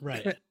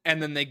 Right.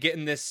 And then they get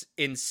in this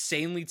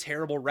insanely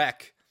terrible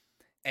wreck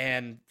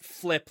and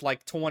flip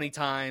like 20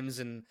 times.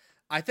 And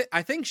I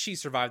think she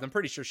survived. I'm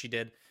pretty sure she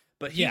did.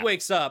 But he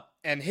wakes up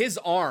and his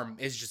arm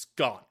is just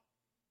gone.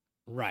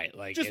 Right.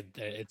 Like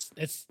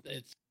it's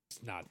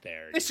not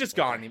there. It's just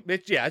gone.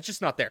 It's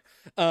just not there.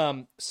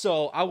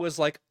 So I was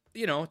like,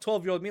 you know,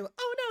 12-year-old me like,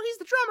 oh no, he's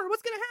the drummer.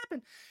 What's going to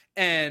happen?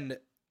 And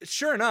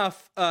sure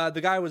enough,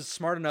 the guy was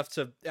smart enough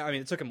to, I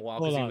mean, it took him a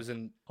while because he was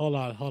in. Hold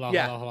on.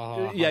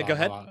 Yeah, go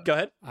ahead. Go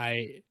ahead.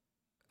 I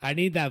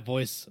need that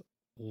voice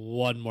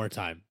one more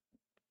time.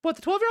 What,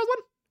 the 12-year-old one?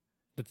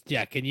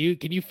 Yeah, can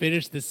you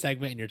finish this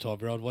segment in your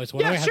 12-year-old voice?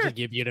 What do I have to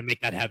give you to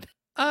make that happen?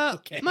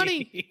 Okay.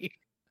 Money.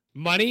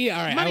 Money? All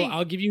right, money.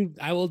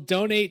 I will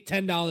donate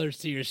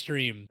 $10 to your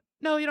stream.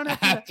 No, you don't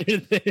have to do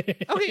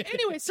that. Okay,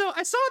 anyway, so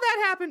I saw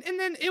that happen, and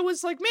then it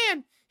was like,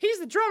 man, he's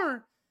the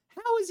drummer.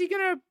 How is he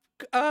gonna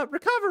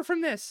recover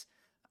from this?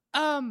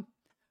 I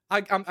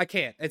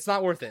can't. It's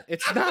not worth it.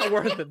 It's not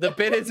worth it. The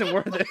bit isn't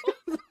worth it.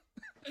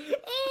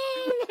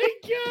 Oh my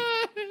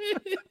god!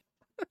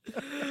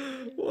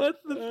 What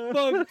the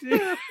fuck,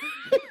 dude?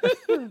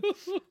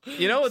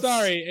 You know what's...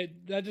 Sorry,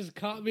 that just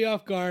caught me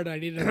off guard. I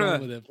need to run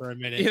with it for a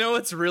minute. You know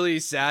what's really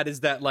sad is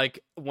that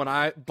like when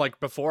I like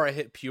before I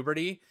hit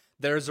puberty,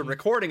 there's a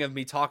recording of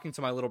me talking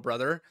to my little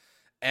brother,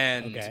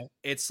 and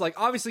it's like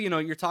obviously, you know,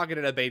 you're talking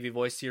in a baby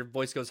voice, so your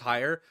voice goes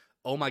higher.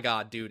 Oh my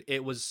god, dude,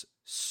 it was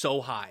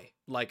so high.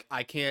 Like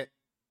I can't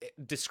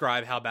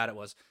describe how bad it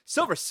was.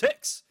 Silver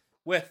 6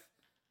 with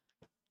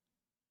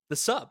the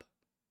sub.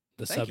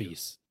 The Thank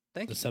subbies.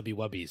 Thank you. The subby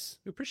wubbies.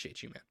 We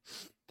appreciate you, man.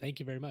 Thank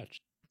you very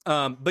much.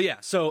 But yeah,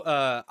 so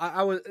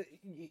I was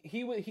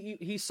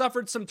he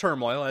suffered some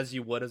turmoil as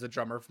you would as a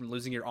drummer from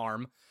losing your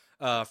arm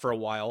for a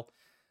while,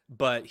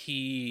 but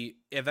he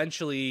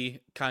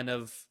eventually kind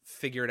of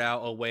figured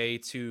out a way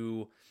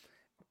to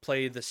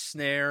play the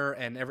snare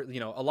and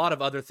a lot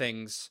of other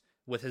things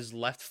with his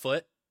left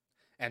foot,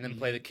 and then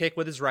play the kick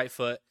with his right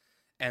foot,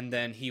 and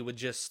then he would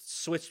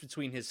just switch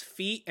between his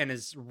feet and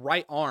his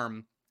right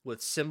arm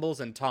with cymbals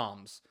and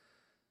toms.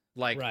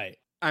 Like, right.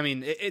 I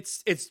mean,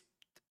 it's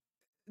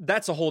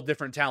that's a whole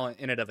different talent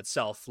in and of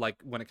itself, like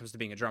when it comes to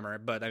being a drummer.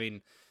 But I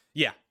mean,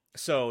 yeah.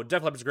 So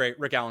Def Leppard's great.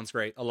 Rick Allen's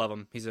great. I love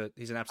him. He's an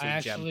absolute gem.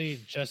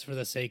 Actually, just for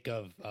the sake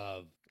of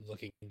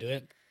looking into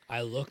it,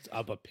 I looked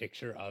up a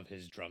picture of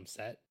his drum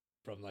set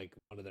from like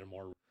one of their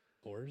more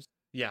tours.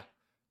 Yeah.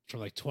 From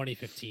like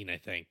 2015, I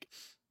think.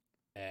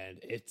 And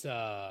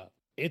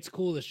it's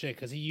cool as shit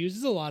because he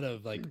uses a lot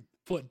of like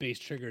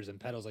foot-based triggers and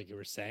pedals, like you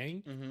were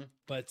saying. Mm-hmm.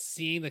 But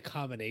seeing the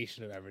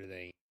combination of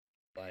everything,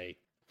 like,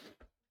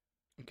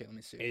 okay, let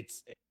me see.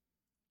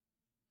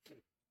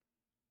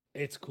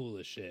 It's cool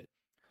as shit.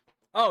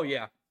 Oh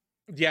yeah,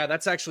 yeah.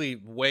 That's actually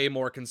way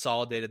more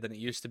consolidated than it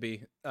used to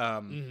be.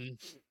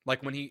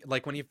 Like when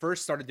he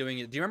first started doing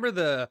it. Do you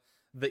remember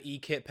the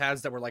E-kit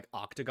pads that were like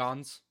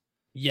octagons?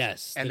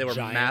 Yes, and they were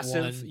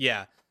massive. One.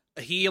 Yeah,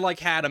 he like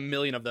had 1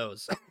 million of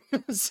those.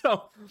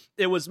 So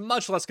it was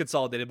much less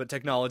consolidated, but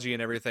technology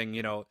and everything,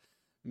 you know,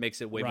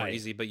 makes it way more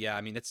easy. But yeah,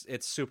 I mean,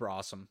 it's super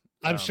awesome.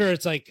 I'm sure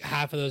it's like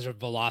half of those are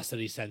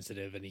velocity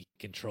sensitive, and he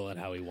can control it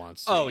how he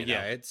wants to. Oh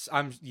yeah,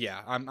 know?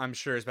 I'm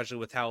sure, especially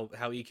with how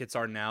E-kits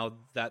are now,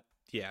 that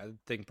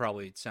thing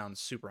probably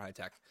sounds super high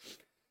tech.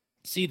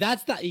 See,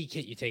 that's the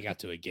E-kit you take out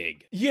to a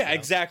gig. Yeah, you know?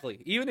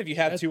 Exactly. Even if you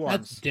have two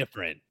arms, that's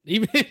different.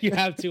 Even if you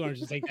have two arms,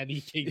 just take that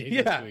E-kit.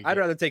 Yeah, I'd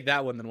rather take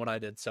that one than what I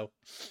did. So,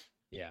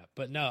 Yeah,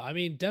 but no, I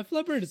mean Def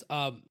Leppard is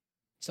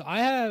so I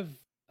have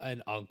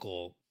an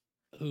uncle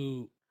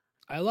who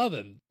I love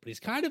him, but he's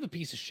kind of a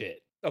piece of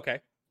shit. Okay.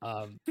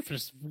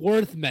 Just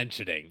worth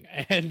mentioning.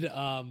 And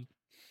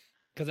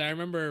because I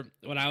remember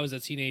when I was a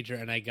teenager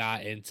and I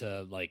got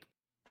into like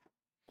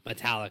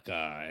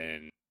Metallica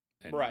and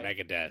Right.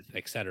 Megadeth,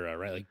 etc.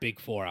 Right, like Big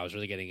Four. I was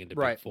really getting into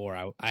Right. Big Four.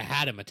 I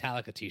had a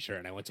Metallica T-shirt,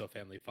 and I went to a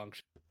family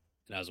function,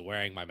 and I was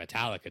wearing my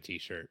Metallica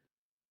T-shirt,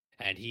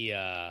 and he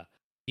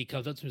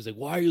comes up to me, he's like,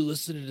 "Why are you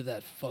listening to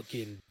that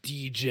fucking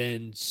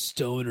degen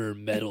stoner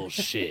metal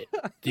shit?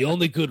 The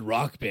only good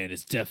rock band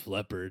is Def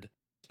Leppard."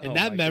 And Oh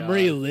that my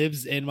memory God.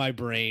 lives in my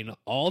brain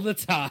all the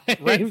time.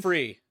 Rent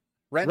free.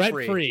 Rent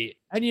free.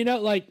 And you know,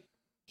 like,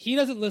 he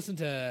doesn't listen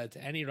to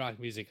any rock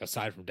music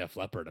aside from Def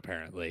Leppard,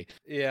 apparently.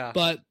 Yeah.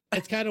 But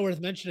it's kind of worth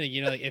mentioning,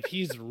 you know, like if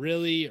he's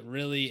really,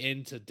 really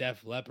into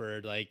Def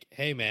Leppard, like,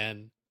 hey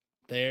man,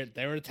 they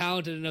were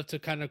talented enough to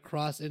kind of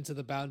cross into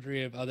the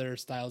boundary of other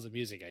styles of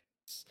music, I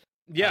guess.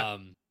 Yeah.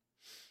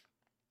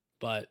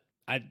 But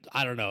I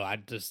don't know.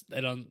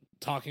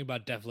 Talking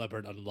about Def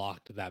Leppard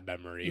unlocked that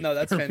memory. No,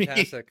 that's for me.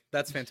 fantastic.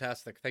 That's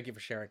fantastic. Thank you for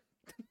sharing.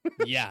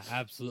 Yeah,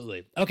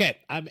 absolutely. Okay,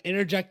 I'm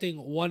interjecting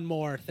one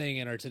more thing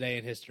in our Today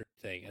in History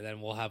thing, and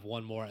then we'll have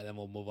one more, and then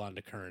we'll move on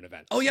to current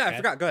events. Oh yeah, okay? I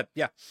forgot. Go ahead.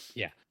 Yeah.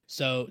 Yeah.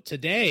 So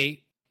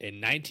today in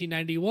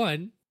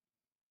 1991,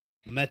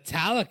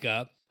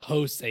 Metallica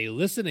hosts a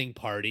listening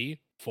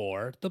party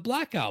for the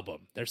Black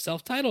Album, their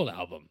self-titled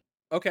album.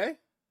 Okay.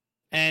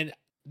 And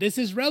this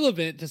is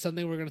relevant to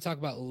something we're going to talk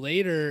about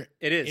later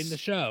It is in the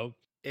show.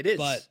 It is.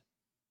 But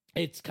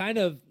it's kind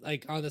of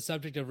like on the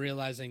subject of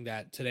realizing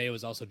that today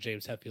was also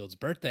James Hetfield's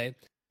birthday.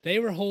 They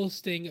were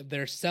hosting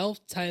their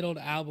self-titled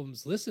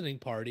album's listening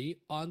party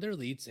on their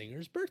lead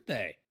singer's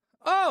birthday.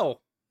 Oh,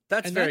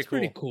 that's very cool.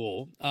 Pretty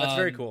cool. That's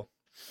very cool.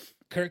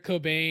 Kurt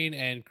Cobain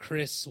and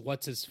Chris,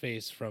 what's his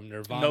face from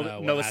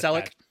Nirvana?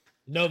 Novoselic.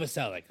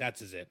 Novoselic,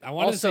 that's it. I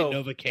wanted to say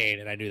Novocaine,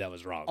 and I knew that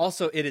was wrong.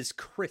 Also, it is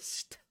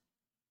Christ.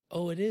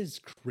 Oh, it is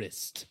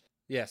Christ.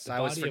 Yes, the I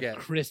always forget.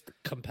 Christ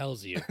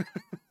compels you.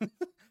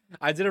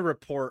 I did a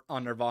report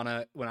on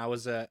Nirvana when I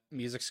was at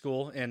music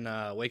school in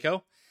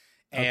Waco,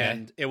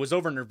 and it was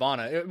over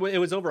Nirvana. It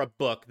was over a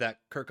book that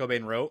Kurt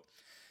Cobain wrote.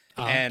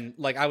 And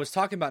like I was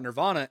talking about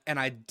Nirvana, and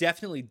I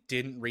definitely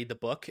didn't read the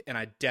book, and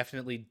I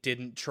definitely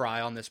didn't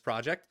try on this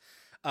project.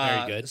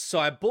 Very good. So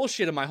I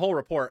bullshitted my whole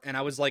report, and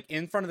I was like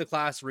in front of the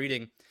class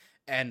reading,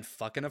 and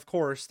fucking of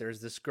course,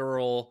 there's this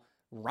girl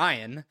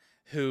Ryan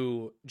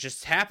who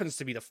just happens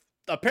to be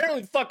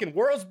apparently fucking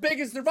world's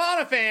biggest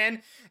Nirvana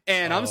fan,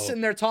 and I'm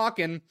sitting there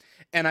talking,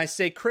 and I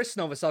say Chris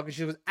Novoselic, and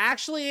she goes,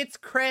 "Actually, it's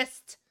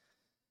Christ."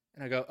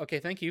 And I go, "Okay,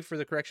 thank you for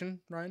the correction,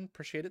 Ryan.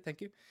 Appreciate it.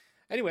 Thank you."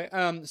 Anyway,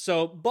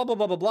 so blah, blah,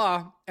 blah, blah,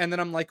 blah. And then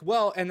I'm like,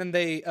 well, and then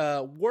they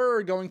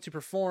were going to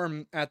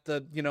perform at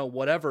the,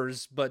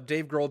 whatevers, but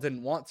Dave Grohl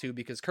didn't want to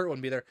because Kurt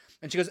wouldn't be there.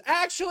 And she goes,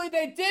 "Actually,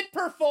 they did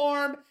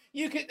perform.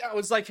 You could." I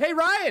was like, "Hey,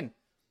 Ryan,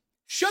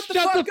 shut the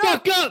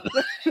fuck up.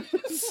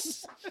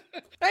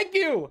 Thank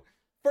you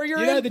for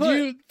your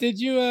input. Did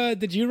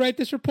you write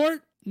this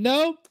report?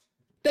 No?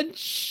 Then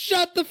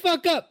shut the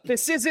fuck up.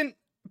 This isn't,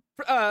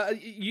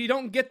 you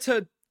don't get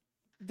to,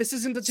 this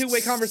isn't a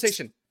two-way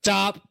conversation.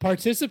 Stop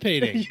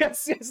participating.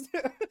 Yes.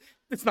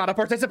 It's not a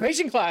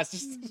participation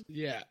class.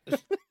 Yeah.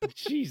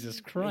 Jesus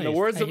Christ.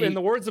 In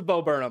the words of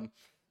Bo Burnham.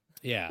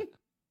 Yeah.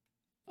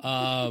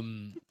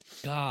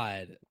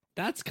 God,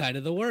 that's kind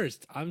of the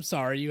worst. I'm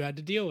sorry you had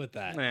to deal with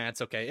that. Nah,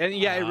 it's okay. And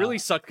yeah, it really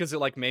sucked because it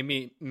like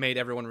made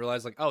everyone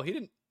realize like, oh, he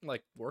didn't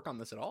like work on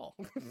this at all.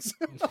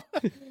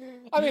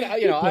 I mean,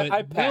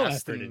 I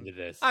passed into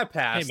this. I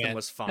passed and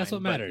was fine. That's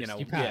what matters.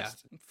 You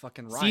passed. Yeah,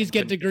 fucking Ryan. C's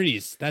get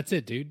degrees. That's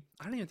it, dude.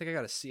 I don't even think I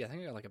got a C. I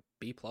think I got like a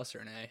B+ or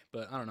an A,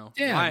 but I don't know.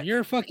 Yeah, you're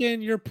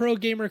a pro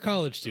gamer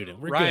college student.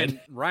 We're good.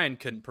 Ryan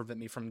couldn't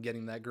prevent me from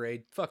getting that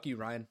grade. Fuck you,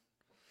 Ryan.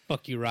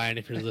 Fuck you, Ryan.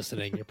 If you're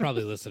listening, you're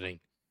probably listening.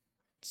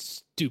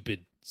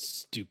 Stupid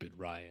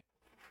Ryan.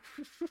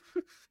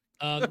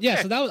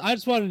 Yeah, so I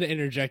just wanted to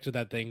interject with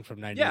that thing from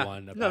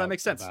 91. Yeah, that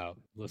makes sense. About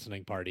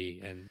listening party,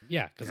 and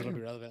yeah, because it'll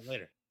be relevant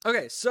later.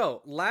 Okay,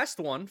 so last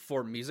one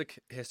for music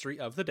history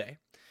of the day.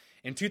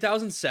 In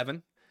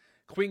 2007,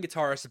 Queen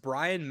guitarist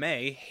Brian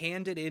May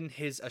handed in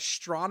his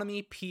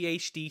astronomy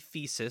PhD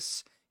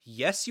thesis.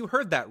 Yes, you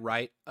heard that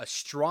right.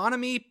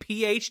 Astronomy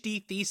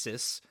PhD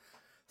thesis.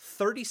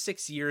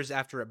 36 years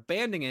after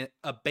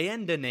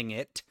abandoning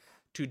it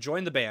to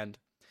join the band.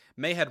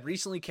 May had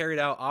recently carried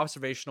out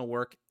observational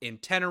work in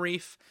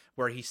Tenerife,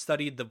 where he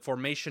studied the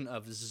formation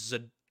of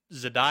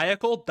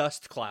zodiacal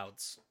dust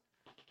clouds.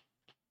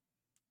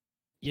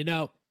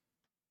 Genius.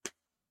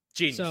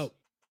 So,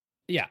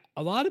 yeah,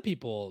 a lot of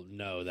people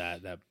know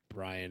that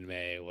Brian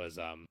May was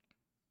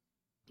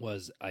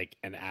like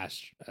an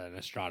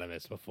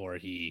astronomist before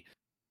he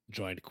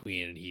joined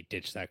Queen, and he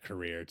ditched that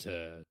career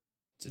to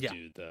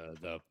do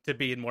to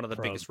be in one of the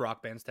biggest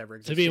rock bands to ever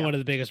exist. To be in one of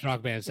the biggest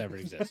rock bands to ever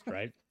exist,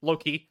 right? Low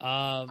key.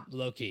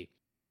 Low key.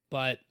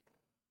 But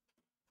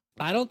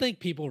I don't think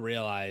people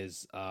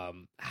realize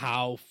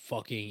how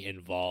fucking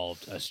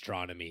involved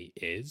astronomy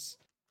is.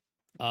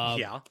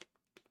 Yeah.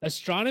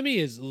 astronomy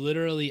is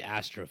literally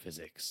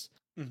astrophysics.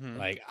 Mm-hmm.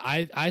 Like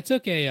I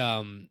took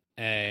an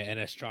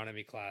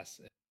astronomy class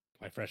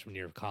my freshman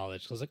year of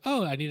college. I was like,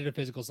 oh, I needed a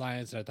physical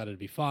science, and I thought it'd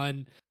be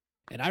fun,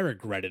 and I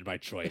regretted my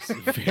choice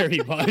very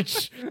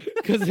much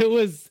because it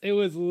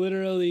was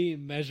literally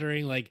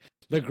measuring like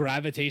the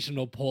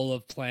gravitational pull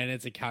of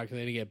planets and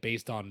calculating it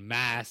based on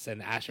mass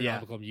and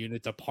astronomical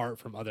units apart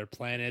from other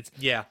planets.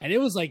 Yeah. And it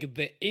was like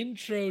the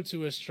intro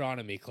to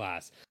astronomy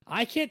class.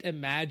 I can't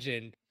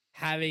imagine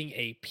having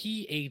a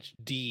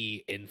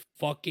PhD in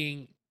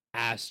fucking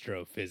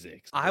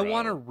astrophysics. I bro.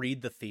 want to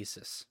read the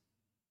thesis.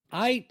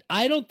 I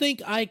don't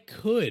think I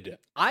could.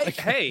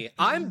 Hey,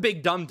 I'm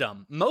Big Dum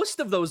Dum. Most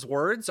of those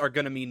words are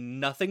going to mean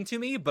nothing to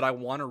me, but I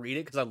want to read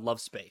it because I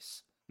love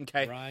space.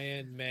 Okay.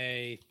 Brian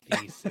May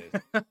thesis.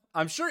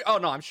 I'm sure. Oh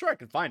no, I'm sure I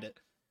can find it.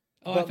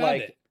 Oh, But, I found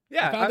like, it.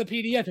 Yeah. I found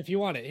the PDF if you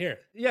want it. Here.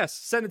 Yes,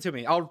 send it to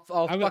me. I'll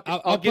I'll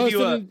give post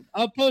you it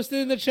I'll post it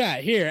in the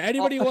chat. Here.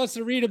 Anybody who wants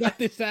to read about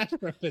this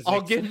astrophysics. I'll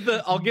give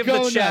the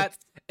Go chat nuts.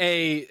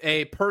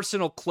 a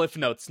personal cliff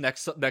notes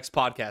next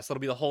podcast. That'll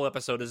be the whole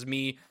episode is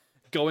me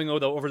going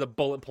over the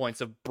bullet points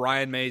of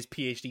Brian May's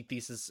PhD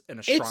thesis in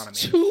astronomy.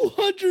 It's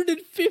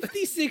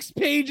 256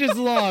 pages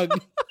long.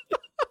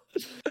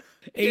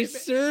 A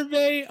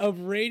survey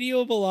of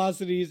radial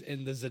velocities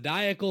in the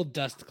zodiacal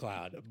dust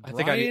cloud. I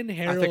think I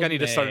need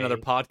to start another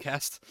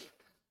podcast.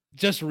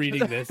 Just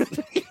reading this.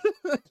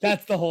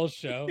 That's the whole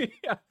show.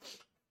 Yeah.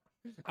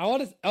 I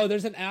want to. Oh,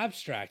 there's an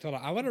abstract. Hold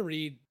on. I want to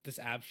read this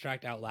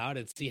abstract out loud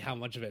and see how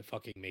much of it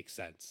fucking makes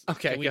sense.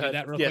 Okay, Can we go do ahead.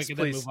 that real Yes, quick and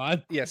please. then move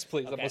on? Yes,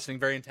 please. I'm Okay. listening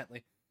very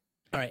intently.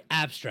 All right,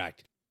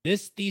 abstract.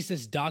 This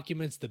thesis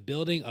documents the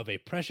building of a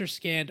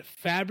pressure-scanned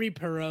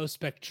Fabry-Perot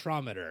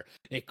spectrometer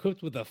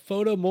equipped with a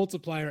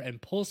photomultiplier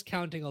and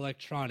pulse-counting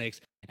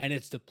electronics and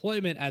its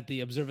deployment at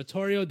the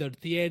Observatorio del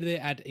Teide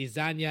at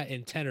Izania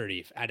in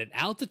Tenerife at an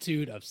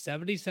altitude of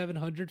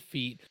 7,700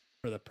 feet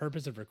for the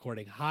purpose of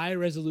recording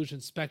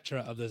high-resolution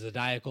spectra of the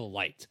zodiacal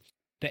light.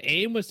 The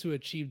aim was to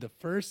achieve the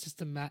first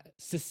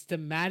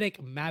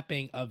systematic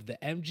mapping of the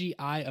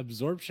MGI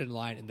absorption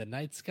line in the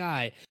night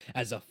sky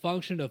as a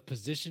function of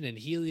position and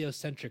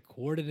heliocentric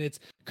coordinates,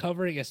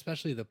 covering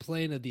especially the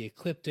plane of the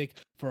ecliptic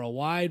for a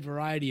wide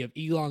variety of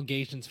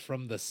elongations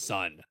from the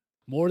sun.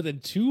 More than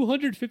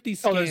 250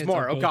 scans. Oh, there's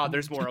more. Oh God,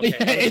 there's more. Okay.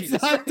 Yeah,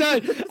 it's not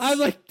done.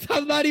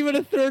 I'm not even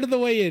a third of the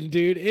way in,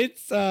 dude.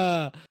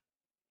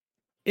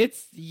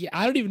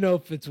 I don't even know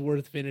if it's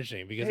worth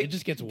finishing because it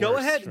just gets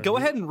worse. Go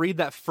ahead and read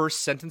that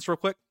first sentence real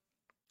quick.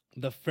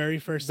 The very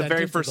first The sentence.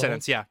 very first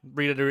sentence. Yeah.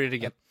 Read it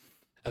again.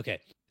 Okay.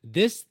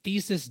 This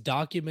thesis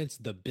documents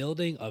the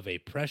building of a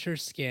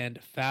pressure-scanned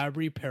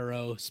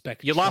Fabry-Perot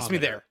spectrometer. You lost me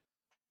there.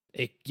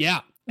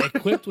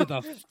 Equipped with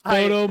a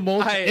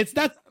photomultiplier. It's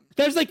not.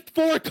 There's like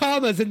 4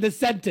 commas in the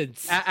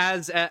sentence.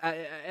 As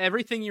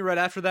everything you read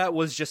after that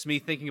was just me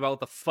thinking about what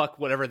the fuck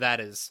whatever that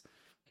is.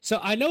 So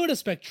I know what a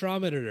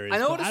spectrometer is. I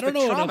know what a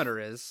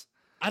spectrometer is.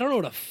 I don't know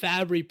what a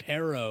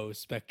Fabry-Perot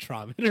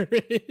spectrometer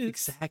is.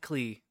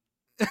 Exactly.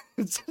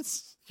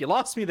 You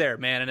lost me there,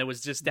 man, and it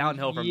was just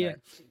downhill from there.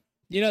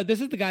 You know, this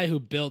is the guy who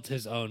built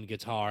his own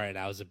guitar, and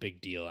that was a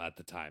big deal at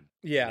the time.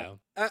 Yeah. You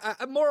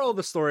know? Moral of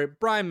the story,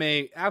 Brian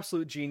May,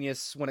 absolute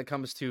genius when it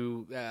comes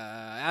to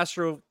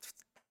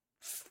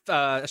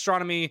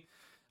astronomy.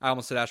 I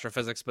almost said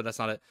astrophysics, but that's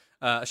not it.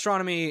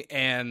 Astronomy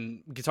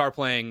and guitar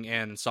playing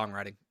and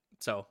songwriting.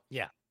 So,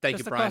 yeah. Thank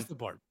Just you, Brian. across the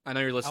board. I know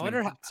you're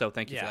listening, so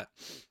thank you for that.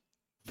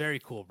 Very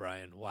cool,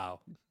 Brian.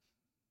 Wow.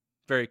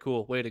 Very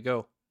cool. Way to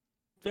go.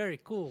 Very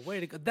cool. Way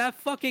to go. That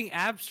fucking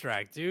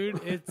abstract, dude.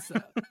 It's.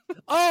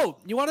 Oh,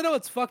 you want to know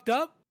what's fucked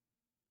up?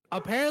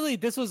 Apparently,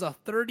 this was a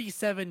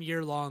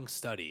 37-year-long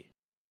study.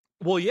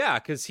 Well, yeah,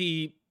 because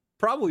he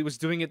probably was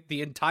doing it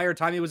the entire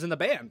time he was in the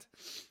band.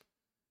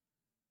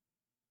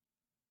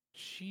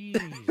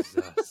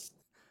 Jesus.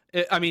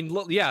 I mean,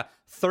 look, yeah,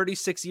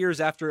 36 years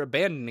after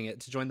abandoning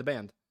it to join the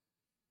band.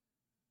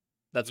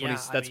 That's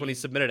when he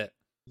submitted it.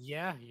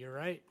 Yeah, you're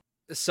right.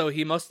 So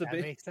he must have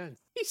been. That makes sense.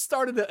 He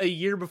started a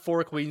year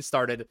before Queen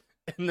started,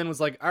 and then was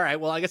like, "All right,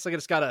 well, I guess I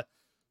just gotta."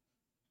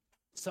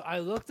 So I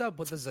looked up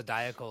what the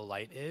zodiacal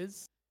light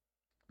is.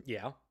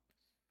 Yeah.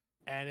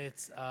 And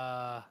it's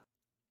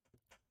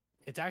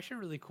actually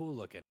really cool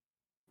looking.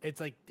 It's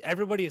like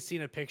everybody has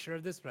seen a picture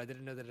of this, but I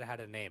didn't know that it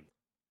had a name.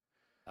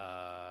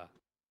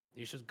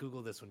 You should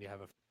Google this when you have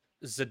a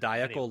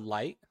Zodiacal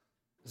light.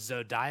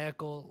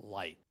 Zodiacal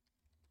light.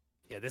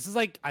 Yeah, this is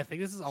like I think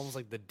this is almost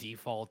like the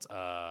default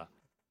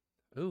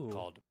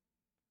called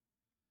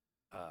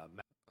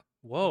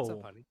Whoa. What's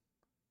up, honey?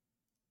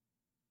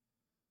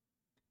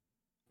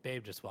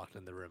 Babe just walked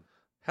in the room.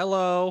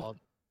 Hello.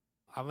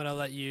 I'm gonna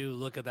let you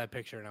look at that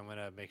picture and I'm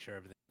gonna make sure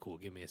everything's cool.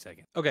 Give me a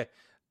second. Okay.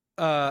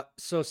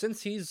 So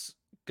since he's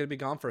gonna be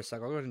gone for a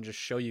second, I'll go ahead and just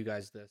show you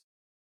guys this.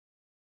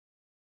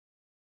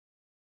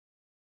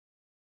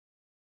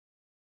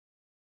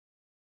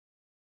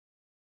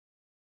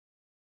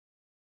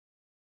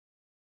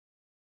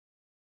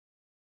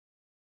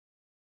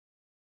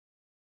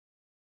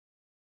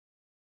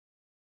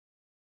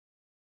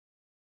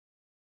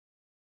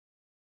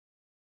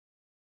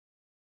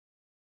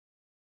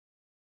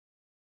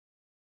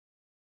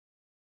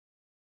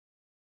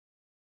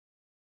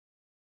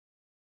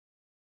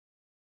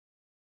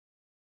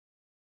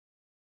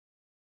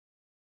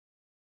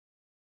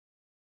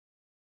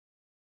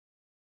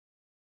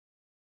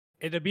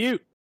 It's a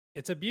butte.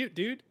 It's a butte,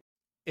 dude.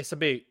 It's a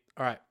beat.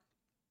 All right.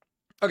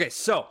 Okay,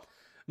 so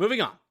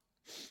moving on.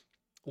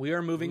 We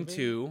are moving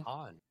to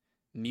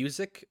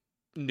music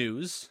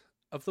news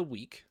of the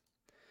week.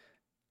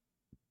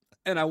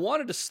 And I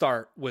wanted to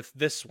start with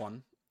this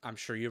one. I'm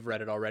sure you've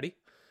read it already.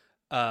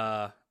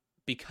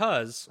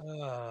 Because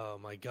oh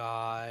my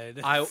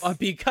god.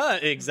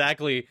 because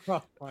exactly.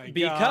 Oh my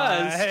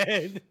because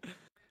god.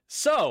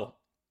 So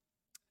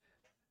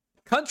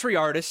country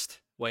artist,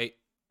 wait,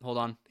 hold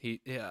on.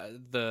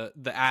 The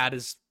ad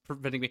is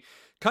preventing me.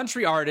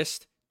 Country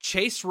artist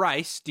Chase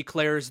Rice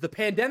declares the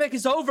pandemic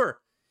is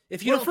over.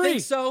 If you don't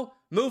think so,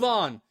 move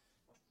on.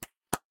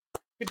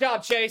 Good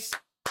job, Chase.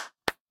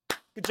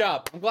 Good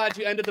job. I'm glad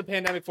you ended the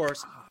pandemic for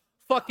us.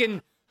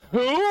 Fucking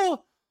who?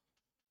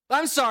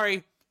 I'm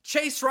sorry.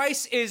 Chase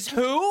Rice is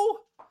who?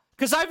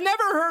 Because I've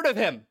never heard of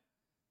him.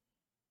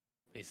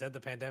 He said the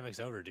pandemic's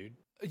over, dude.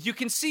 You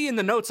can see in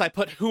the notes I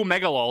put who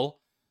megalol.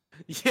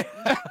 Yeah,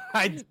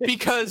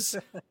 because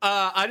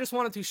I just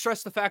wanted to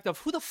stress the fact of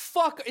who the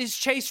fuck is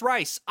Chase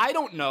Rice? I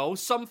don't know.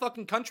 Some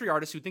fucking country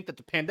artists who think that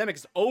the pandemic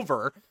is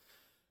over.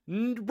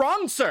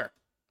 Wrong, sir.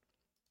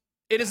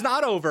 It is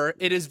not over.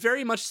 It is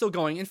very much still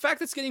going. In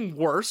fact, it's getting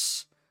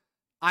worse.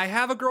 I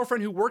have a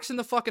girlfriend who works in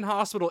the fucking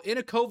hospital in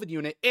a COVID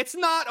unit. It's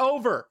not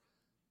over.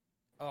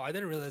 Oh, I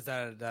didn't realize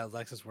that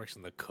Alexis works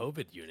in the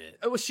COVID unit.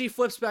 She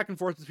flips back and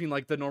forth between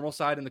like the normal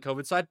side and the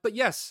COVID side. But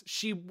yes,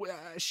 she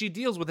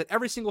deals with it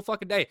every single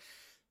fucking day.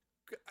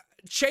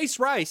 Chase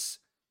Rice,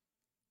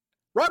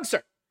 wrong,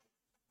 sir.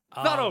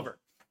 Not over.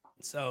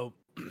 So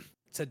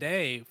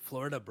today,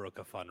 Florida broke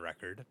a fun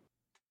record.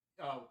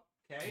 Oh,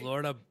 okay.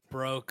 Florida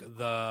broke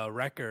the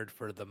record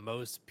for the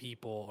most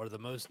people or the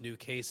most new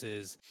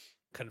cases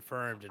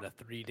confirmed in a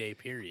 3-day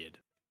period.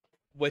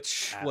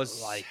 Which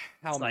was like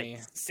how many?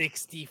 Like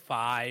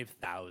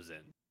 65,000.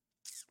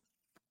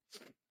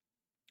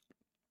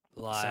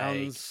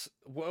 Like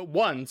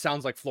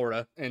sounds like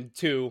Florida, and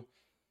two,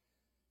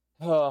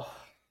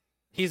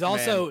 he's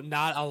also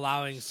not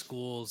allowing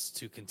schools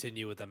to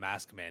continue with the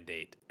mask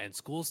mandate, and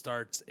school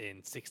starts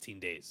in 16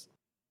 days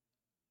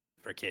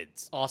for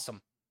kids.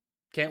 Awesome.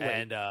 Can't wait.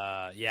 And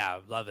yeah,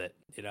 love it.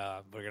 You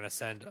know, we're gonna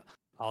send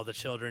all the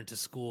children to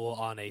school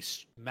on a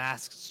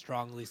mask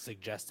strongly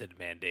suggested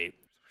mandate.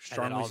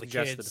 Strongly and then all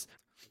suggested. the kids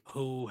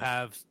who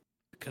have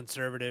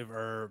conservative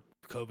or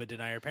COVID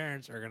denier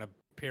parents are gonna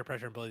peer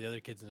pressure and bully the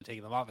other kids into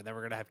taking them off, and then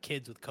we're gonna have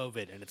kids with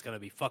COVID, and it's gonna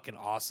be fucking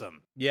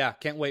awesome. Yeah,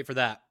 can't wait for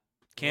that.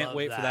 Can't Love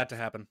wait for that to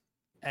happen.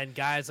 And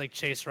guys like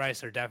Chase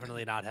Rice are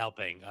definitely not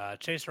helping.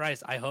 Chase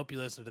Rice, I hope you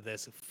listen to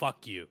this.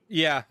 Fuck you.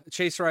 Yeah,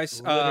 Chase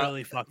Rice.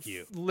 Literally, fuck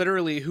you.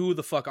 Literally, who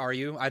the fuck are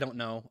you? I don't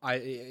know.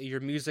 Your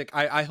music.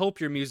 I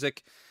hope your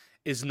music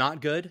is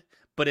not good,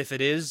 but if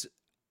it is,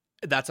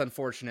 that's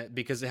unfortunate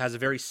because it has a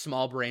very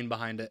small brain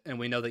behind it, and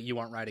we know that you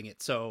aren't writing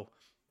it. So,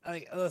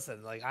 like,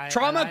 listen, like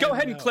Trauma, go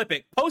ahead and clip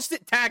it. Post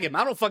it, tag him.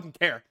 I don't fucking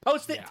care.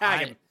 Post it,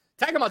 tag him.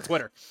 Tag him on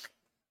Twitter.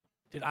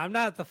 Dude, I'm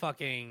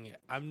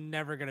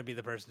never gonna be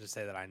the person to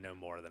say that I know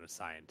more than a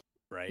scientist,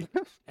 right?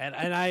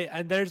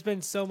 and there's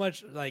been so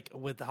much like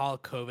with how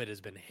COVID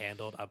has been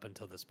handled up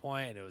until this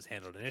point, and it was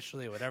handled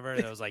initially, whatever.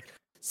 It was like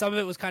some of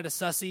it was kind of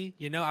sussy,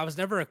 you know. I was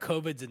never a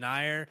COVID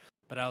denier,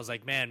 but I was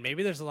like, man,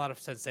 maybe there's a lot of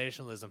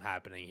sensationalism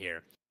happening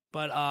here.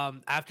 But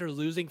after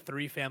losing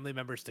 3 family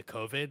members to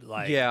COVID,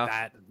 like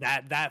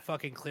that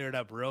fucking cleared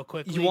up real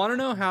quickly. You want to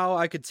know how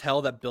I could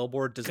tell that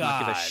Billboard does not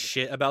give a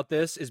shit about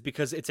this? Is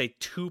because it's a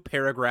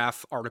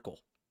 2-paragraph article.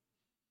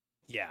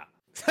 Yeah,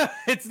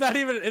 it's not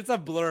even. It's a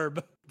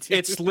blurb. Dude.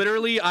 It's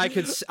literally I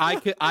could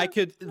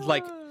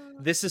like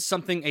this is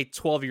something a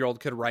 12-year-old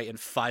could write in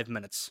 5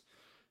 minutes.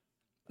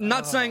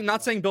 Not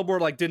saying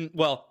Billboard like didn't.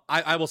 Well,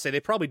 I will say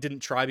they probably didn't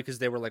try because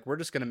they were like, we're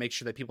just gonna make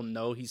sure that people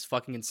know he's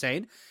fucking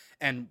insane,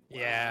 and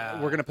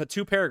we're gonna put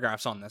 2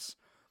 paragraphs on this.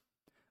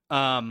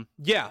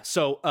 Yeah.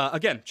 So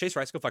again, Chase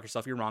Rice, go fuck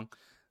yourself. You're wrong.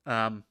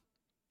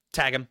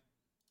 Tag him.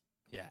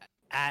 Yeah,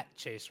 at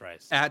Chase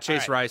Rice. At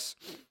Chase Rice.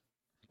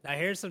 Now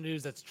here's some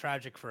news that's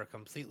tragic for a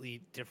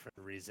completely different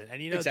reason,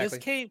 and you know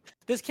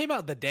this came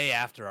out the day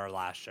after our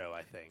last show,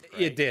 I think.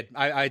 Right? It did.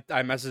 I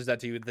messaged that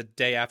to you the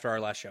day after our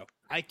last show.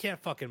 I can't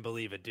fucking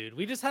believe it, dude.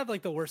 We just have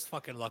like the worst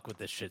fucking luck with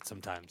this shit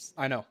sometimes.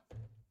 I know.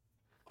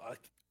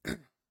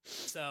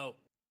 So,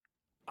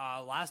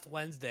 last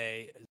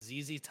Wednesday,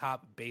 ZZ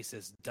Top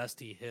bassist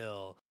Dusty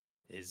Hill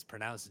is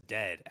pronounced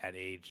dead at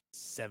age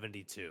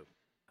 72.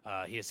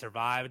 He is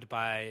survived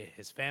by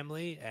his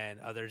family and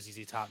other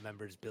ZZ Top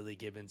members, Billy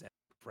Gibbons and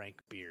Frank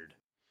Beard.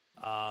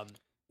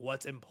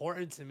 What's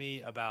important to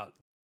me about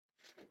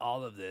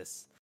all of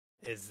this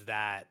is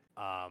that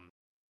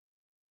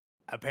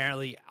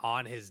apparently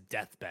on his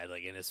deathbed,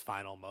 like in his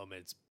final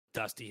moments,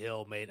 Dusty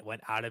Hill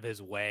went out of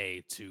his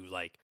way to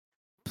like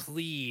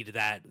plead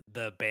that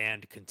the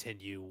band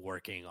continue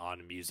working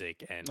on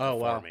music and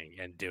performing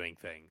and doing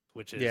things,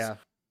 which is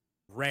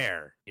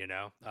rare, you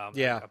know?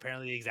 Like,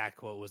 apparently the exact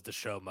quote was, "The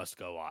show must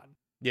go on."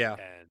 Yeah.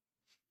 And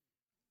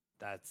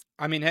that's,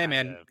 I mean, hey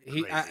man,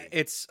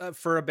 it's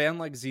for a band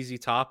like ZZ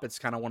Top, it's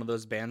kind of one of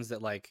those bands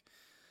that like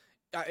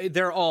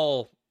they're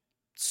all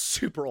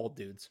super old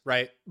dudes,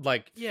 right?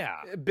 Like, Yeah.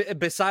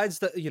 besides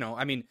the,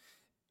 I mean,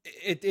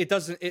 it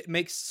doesn't, it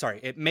makes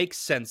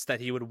sense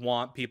that he would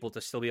want people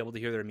to still be able to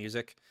hear their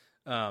music,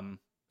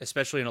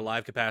 especially in a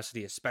live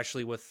capacity,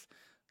 especially with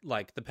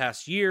like the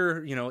past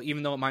year,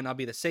 even though it might not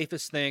be the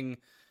safest thing,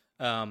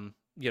 when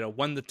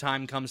the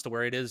time comes to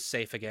where it is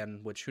safe again,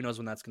 which who knows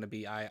when that's going to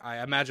be,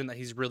 I imagine that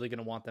he's really going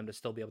to want them to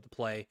still be able to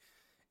play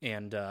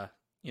and,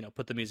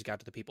 put the music out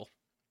to the people.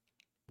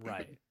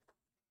 Right.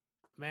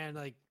 Man,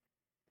 like,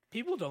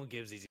 people don't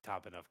give ZZ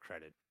Top enough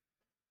credit.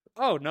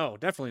 Oh, no,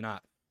 definitely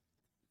not.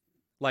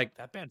 Like,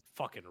 that band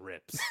fucking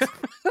rips.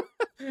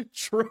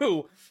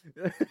 True.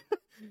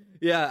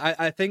 Yeah,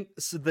 I think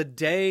so the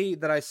day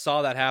that I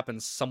saw that happen,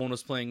 someone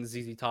was playing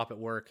ZZ Top at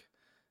work,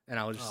 and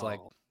I was just like,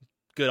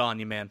 good on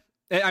you, man.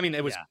 I mean,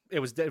 it was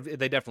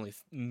they definitely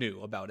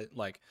knew about it.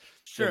 Like,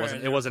 sure,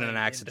 it wasn't an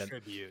accident.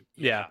 Tribute.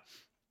 Yeah.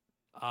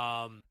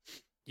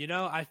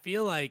 I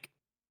feel like,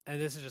 and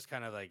this is just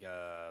kind of like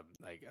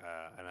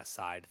an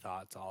aside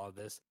thought to all of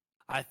this.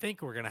 I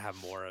think we're gonna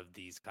have more of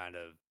these kind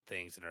of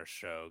things in our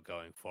show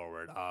going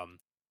forward.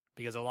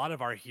 Because a lot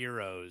of our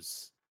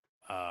heroes,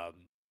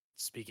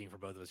 speaking for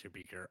both of us here,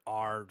 Beaker,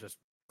 are just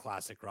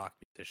classic rock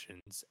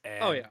musicians,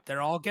 and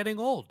they're all getting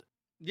old.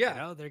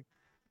 Yeah,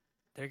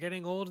 they're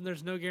getting old, and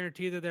there's no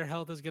guarantee that their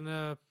health is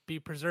gonna be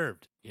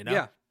preserved.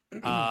 Yeah.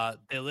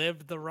 They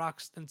lived the rock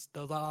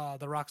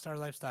star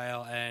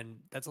lifestyle, and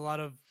that's a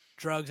lot of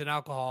drugs and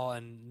alcohol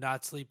and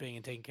not sleeping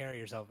and taking care of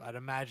yourself. I'd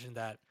imagine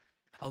that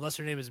unless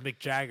your name is Mick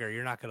Jagger,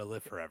 you're not going to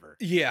live forever.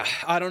 Yeah,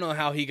 I don't know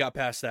how he got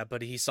past that,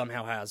 but he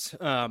somehow has.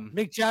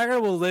 Mick Jagger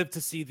will live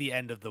to see the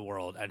end of the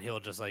world, and he'll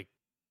just like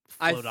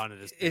float on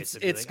his face.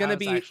 It's going to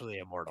be actually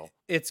immortal.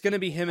 It's going to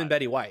be him and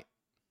Betty White.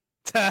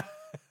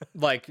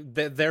 Like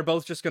they're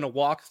both just going to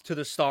walk to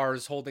the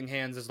stars holding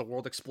hands as the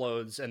world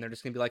explodes, and they're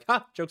just going to be like,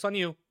 "Ha, joke's on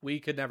you. We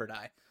could never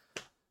die."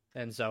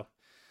 And so,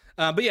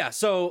 but yeah,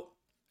 so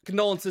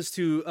condolences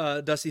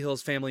to Dusty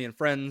Hill's family and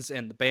friends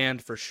and the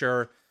band for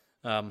sure.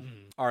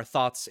 Our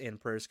thoughts and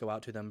prayers go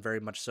out to them very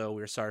much so.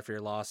 We're sorry for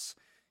your loss.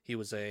 He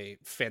was a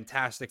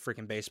fantastic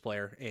freaking bass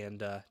player and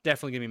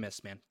definitely gonna be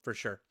missed, man, for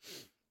sure.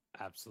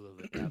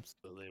 Absolutely.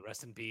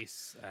 Rest in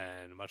peace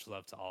and much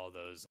love to all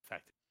those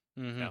affected.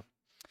 Mm-hmm.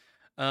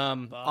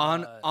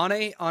 On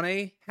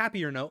a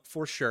happier note,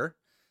 for sure.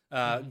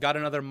 Got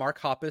another Mark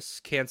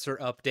Hoppus cancer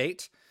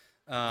update.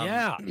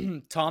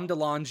 Tom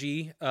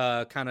DeLonge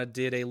kind of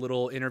did a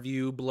little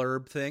interview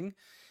blurb thing,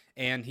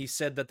 and he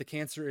said that the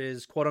cancer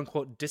is quote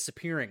unquote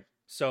disappearing.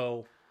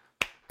 So,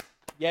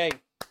 yay.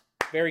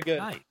 Very good.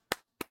 Nice.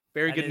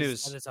 Very good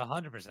news. That is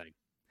 100%.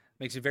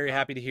 Makes you very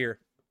happy to hear.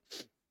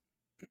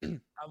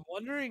 I'm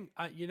wondering,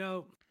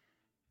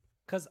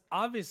 because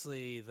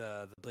obviously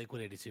the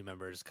Blink-182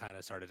 members kind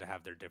of started to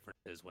have their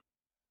differences when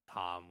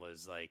Tom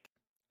was like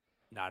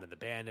not in the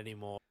band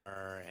anymore,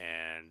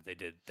 and they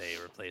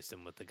replaced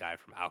him with the guy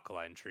from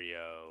Alkaline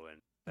Trio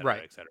and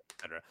et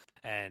cetera.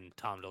 And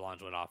Tom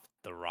DeLonge went off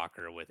the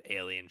rocker with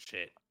Alien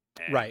shit.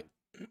 Right.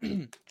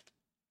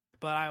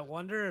 But I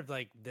wonder if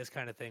like this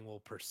kind of thing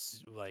will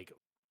pursue like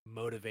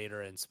motivate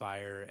or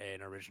inspire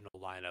an original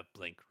lineup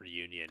Blink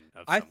reunion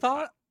of I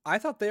thought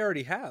they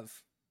already have.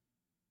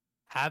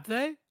 Have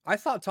they? I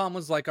thought Tom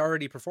was like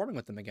already performing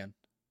with them again.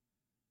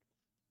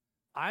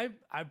 I'm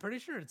pretty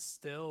sure it's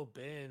still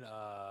been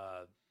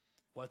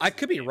I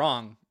could be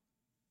wrong.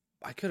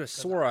 I could have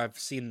swore I've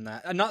seen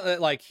that. Not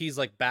that like he's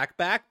like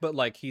back, but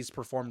like he's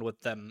performed with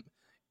them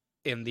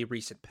in the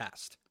recent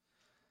past.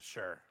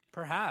 Sure.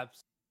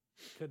 Perhaps.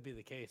 Could be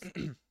the case.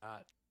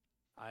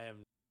 I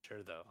am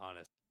sure though,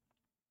 honest.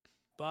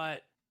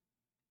 But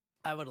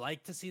I would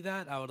like to see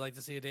that. I would like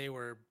to see a day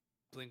where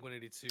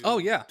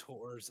Blink-182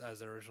 tours as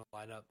their original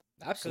lineup.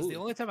 Absolutely. Because the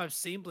only time I've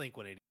seen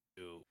Blink-182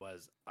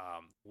 was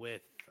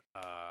with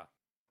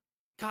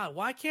God,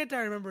 why can't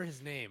I remember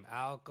his name?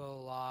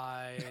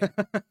 Alkaline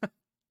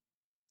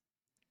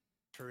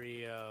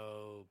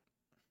Trio.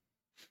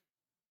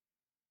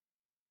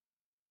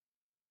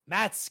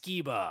 Matt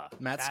Skiba.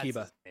 Matt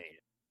Skiba.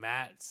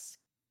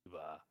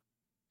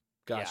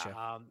 Gotcha.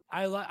 Yeah,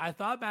 I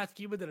thought Matt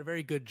Skiba did a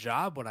very good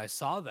job when I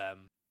saw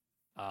them.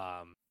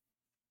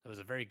 It was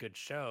a very good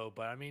show,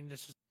 but I mean,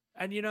 it's just,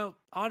 and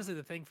honestly,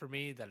 the thing for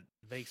me that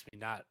makes me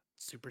not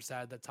super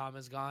sad that Tom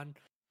is gone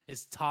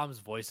is Tom's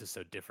voice is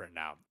so different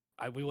now.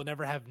 We will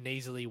never have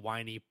nasally,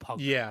 whiny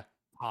punk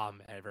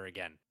Tom ever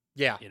again.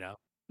 Yeah.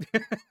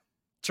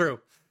 True.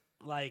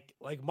 Like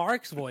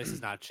Mark's voice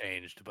has not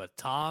changed, but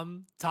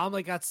Tom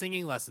like got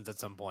singing lessons at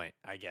some point,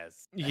 I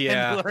guess.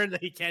 Yeah. And learned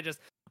that he can't just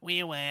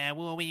like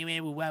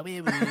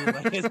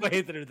his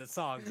way through the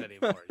songs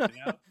anymore,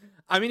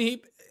 I mean,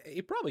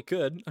 he probably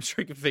could. I'm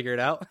sure he could figure it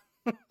out.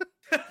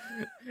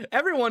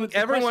 Everyone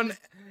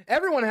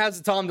has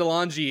a Tom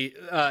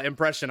DeLonge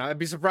impression. I'd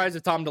be surprised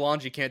if Tom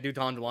DeLonge can't do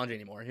Tom DeLonge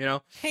anymore,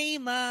 Hey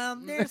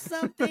mom, there's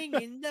something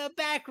in the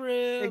back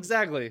room.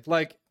 Exactly.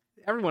 Like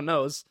everyone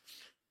knows.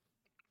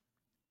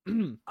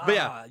 But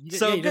yeah,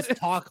 you just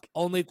talk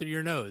only through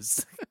your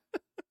nose.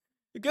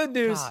 Good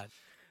news. God.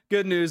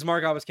 Good news.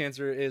 Mark Hoppus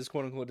cancer is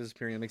quote unquote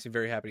disappearing. It makes me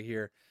very happy to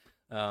hear.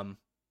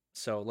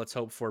 So let's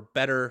hope for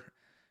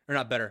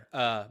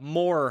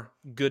more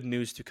good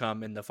news to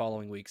come in the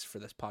following weeks for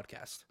this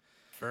podcast.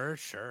 For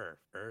sure.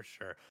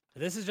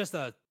 This is just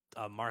a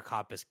Mark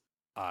Hoppus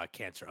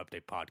cancer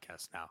update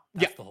podcast now.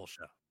 That's the whole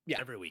show. Yeah.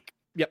 Every week.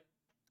 Yep.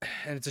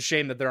 And it's a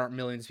shame that there aren't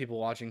millions of people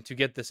watching to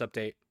get this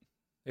update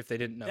if they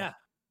didn't know. Yeah.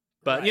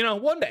 But,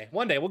 one day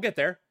we'll get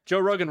there. Joe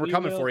Rogan, we're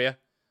coming for you.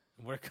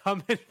 We're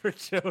coming for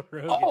Joe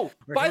Rogan. Oh,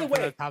 by the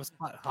way, top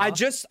spot, huh?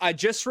 I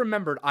just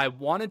remembered I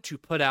wanted to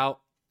put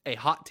out a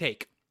hot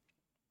take.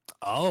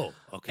 Oh,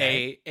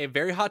 okay. A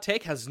very hot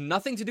take, has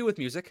nothing to do with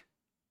music.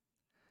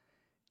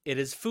 It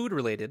is food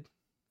related.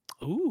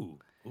 Ooh,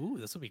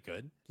 this will be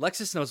good.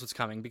 Lexus knows what's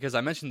coming because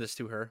I mentioned this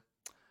to her.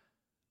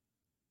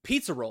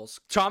 Pizza rolls.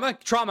 Trauma.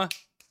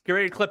 Get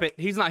ready to clip it.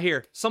 He's not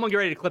here. Someone get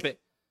ready to clip it.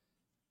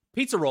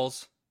 Pizza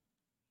rolls.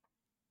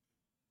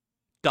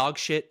 Dog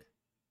shit.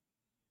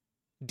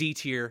 D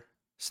tier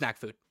snack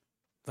food.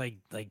 Like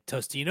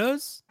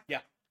Tostinos? Yeah.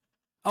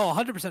 Oh,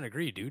 100%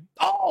 agree, dude.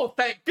 Oh,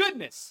 thank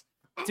goodness.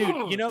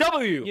 Dude,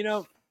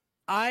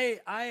 I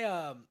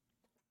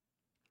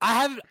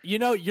have,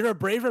 you're a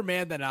braver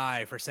man than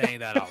I for saying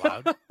that out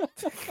loud.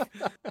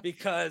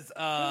 Because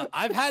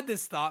I've had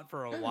this thought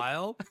for a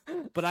while,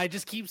 but I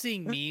just keep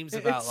seeing memes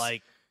about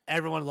like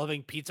everyone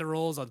loving pizza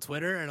rolls on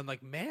Twitter, and I'm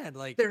like, man,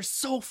 like they're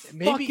so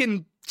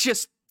fucking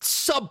just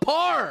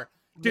subpar.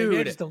 Dude,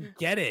 I just don't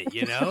get it,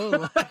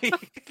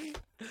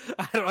 Like,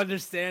 I don't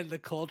understand the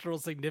cultural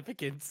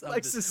significance of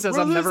Lexus this. says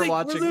I'm never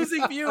watching. We're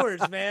losing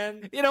viewers,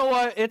 man. You know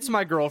what? It's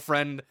my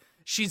girlfriend.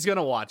 She's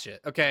gonna watch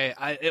it. Okay,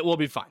 it will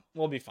be fine.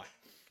 We'll be fine.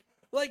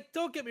 Like,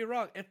 don't get me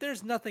wrong. If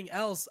there's nothing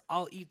else,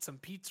 I'll eat some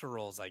pizza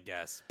rolls, I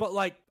guess. But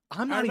like,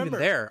 I'm not even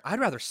there.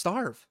 I'd rather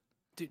starve.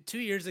 2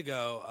 years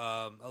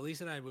ago, Elise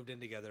and I moved in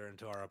together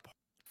into our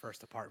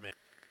first apartment.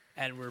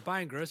 And we were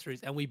buying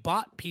groceries, and we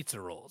bought pizza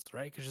rolls,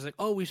 right? Because she's like,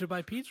 "Oh, we should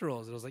buy pizza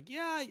rolls." And I was like,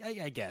 "Yeah,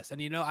 I guess."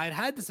 And I'd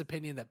had this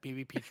opinion that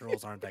maybe pizza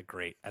rolls aren't that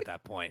great at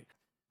that point,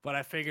 but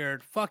I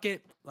figured, fuck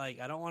it,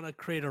 like I don't want to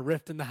create a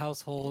rift in the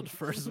household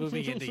first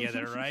moving in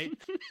together, right?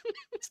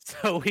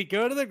 So we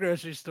go to the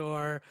grocery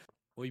store,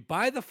 we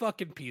buy the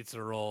fucking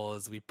pizza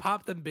rolls, we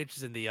pop them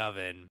bitches in the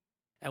oven,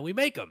 and we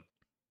make them.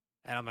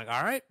 And I'm like,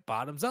 all right,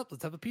 bottoms up,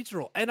 let's have a pizza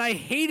roll. And I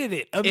hated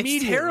it immediately.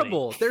 It's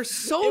terrible. They're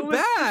so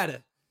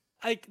bad.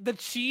 Like, the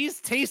cheese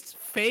tastes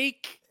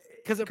fake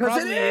because it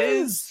probably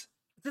is.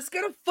 Just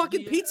get a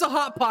fucking Pizza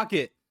Hot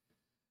Pocket.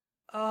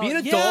 Be an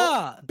adult.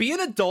 Yeah. Be an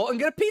adult and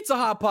get a Pizza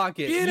Hot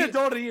Pocket. Be an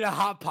adult and eat a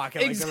Hot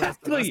Pocket.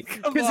 Exactly.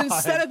 Because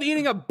instead of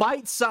eating a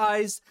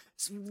bite-sized,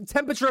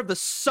 temperature of the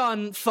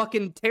sun,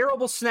 fucking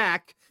terrible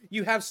snack,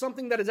 you have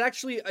something that is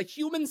actually a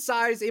human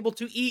size able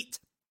to eat.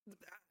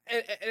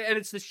 And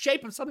it's the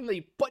shape of something that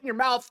you put in your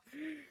mouth.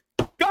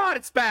 God,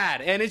 it's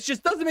bad. And it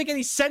just doesn't make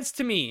any sense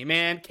to me,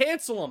 man.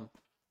 Cancel them.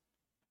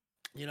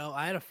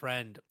 I had a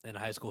friend in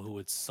high school who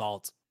would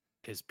salt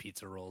his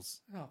pizza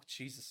rolls. Oh,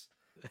 Jesus.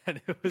 And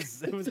it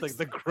was like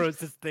the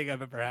grossest thing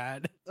I've ever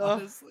had,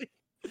 honestly.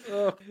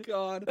 Oh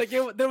God. Like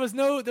there was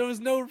no Is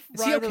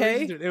he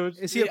okay?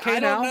 Is he okay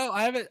now? I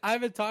don't know. I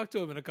haven't talked to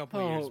him in a couple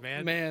of years,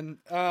 man.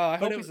 I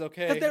hope he's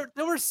okay. But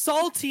they were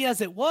salty as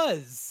it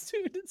was.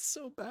 Dude, it's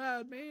so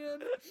bad,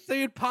 man. So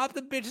you'd pop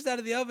the bitches out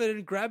of the oven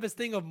and grab his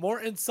thing of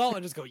Morton salt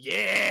and just go,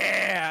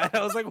 yeah. And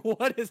I was like,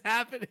 what is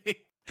happening?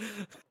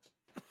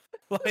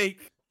 Like,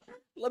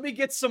 let me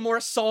get some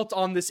more salt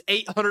on this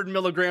 800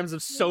 milligrams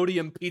of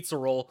sodium pizza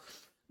roll.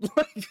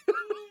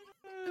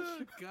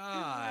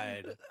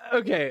 God.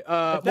 Okay. If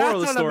moral that's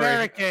of the story.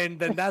 un-American,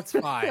 then that's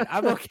fine.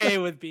 I'm okay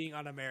with being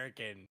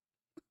un-American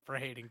for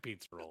hating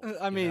pizza rolls.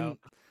 I mean,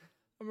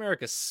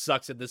 America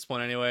sucks at this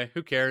point anyway.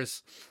 Who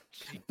cares?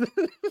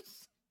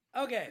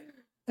 Okay.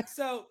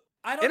 So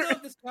I don't know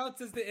if this counts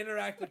as the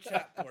interactive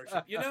chat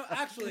portion.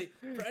 Actually,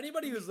 for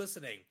anybody who's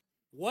listening,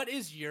 what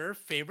is your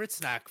favorite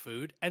snack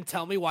food? And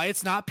tell me why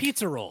it's not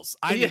pizza rolls.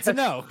 I need to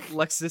know.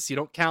 Lexus, you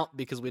don't count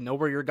because we know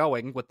where you're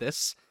going with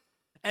this.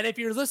 And if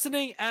you're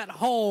listening at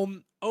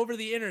home over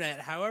the internet,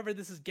 however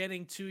this is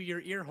getting to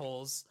your ear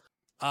holes,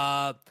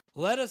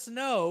 let us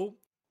know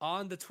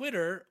on the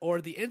Twitter or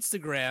the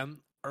Instagram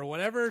or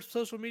whatever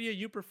social media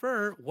you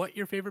prefer what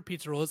your favorite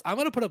pizza roll is. I'm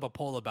going to put up a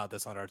poll about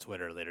this on our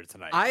Twitter later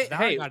tonight. I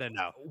gotta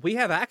know. We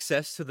have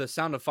access to the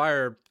Sound of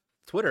Fire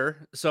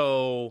Twitter,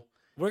 so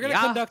we're going to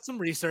conduct some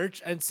research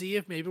and see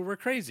if maybe we're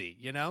crazy,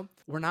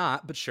 We're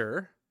not, but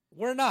sure.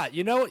 We're not.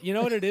 You know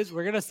what it is?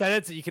 We're going to set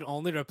it so you can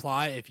only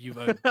reply if you've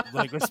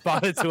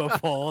responded to a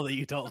poll that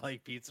you don't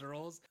like pizza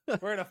rolls. We're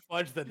going to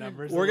fudge the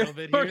numbers a little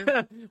bit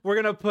here.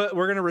 We're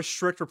going to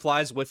restrict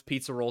replies with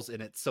pizza rolls in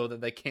it so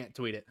that they can't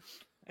tweet it.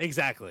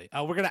 Exactly.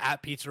 We're going to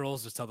at pizza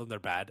rolls, just tell them they're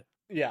bad.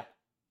 Yeah.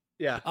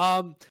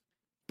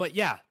 But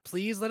yeah,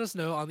 please let us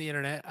know on the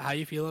internet how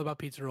you feel about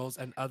pizza rolls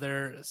and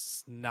other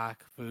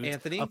snack foods.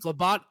 Anthony? A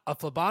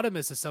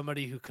phlebotomist is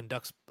somebody who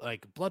conducts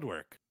like blood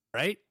work,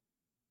 right?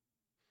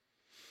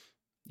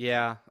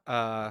 Yeah.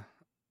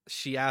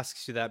 She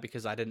asks you that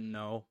because I didn't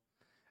know.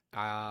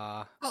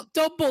 Oh,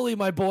 don't bully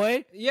my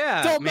boy.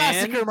 Yeah, Don't man.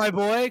 massacre my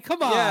boy.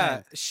 Come on.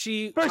 Yeah, First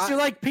you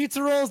like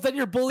pizza rolls, then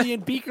you're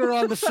bullying Beaker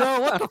on the show.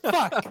 What the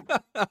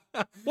fuck?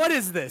 What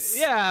is this?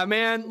 Yeah,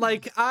 man.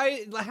 Like,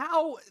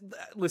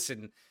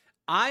 listen,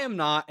 I am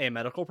not a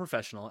medical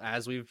professional,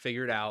 as we've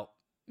figured out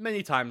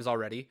many times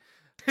already.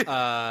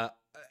 I'm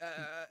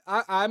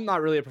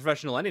not really a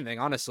professional anything,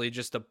 honestly,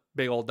 just a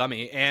big old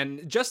dummy.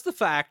 And just the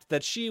fact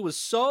that she was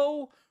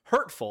so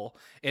hurtful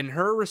in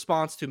her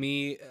response to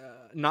me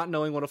not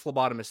knowing what a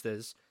phlebotomist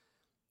is,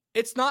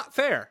 it's not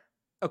fair.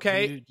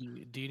 Okay.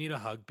 Do you need a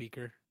hug,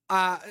 Beaker?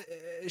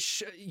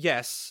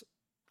 Yes.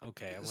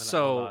 Okay.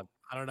 So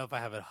I don't know if I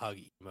have a hug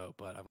emote,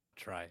 but I'm gonna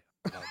try.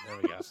 There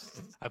we go.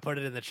 I put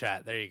it in the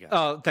chat. There you go.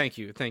 Oh, thank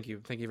you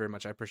very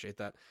much. I appreciate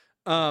that.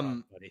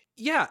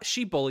 Yeah,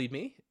 she bullied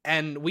me,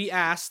 and we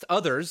asked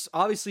others.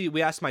 Obviously,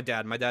 we asked my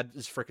dad. My dad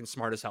is freaking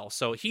smart as hell,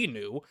 so he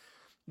knew.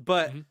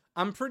 But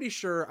I'm pretty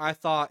sure I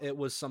thought it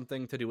was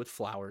something to do with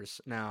flowers.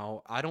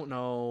 Now, I don't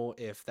know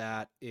if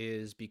that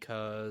is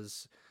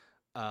because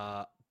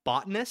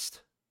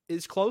botanist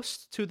is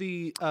close to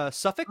the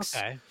suffix.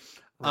 Okay.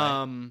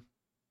 Right.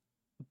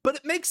 But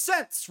it makes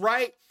sense,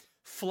 right?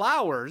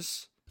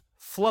 Flowers,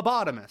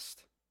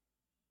 phlebotomist.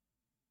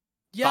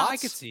 Yeah,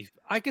 Thoughts?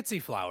 I could see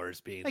flowers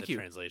being Thank the you.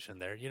 translation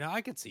there. You know, I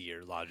could see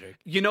your logic.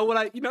 You know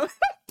what you know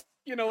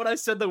what I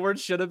said the word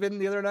should have been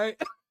the other night?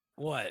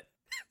 What?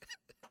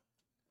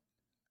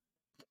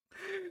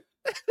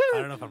 I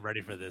don't know if I'm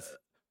ready for this.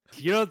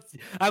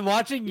 I'm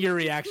watching your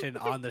reaction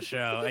on the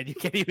show, and you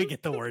can't even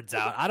get the words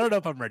out. I don't know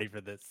if I'm ready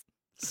for this.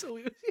 So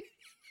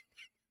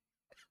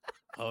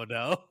Oh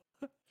no.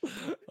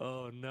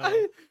 Oh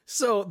no.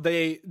 So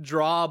they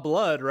draw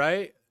blood,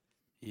 right?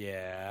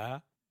 Yeah.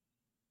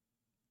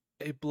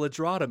 A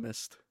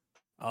bloodrotomist.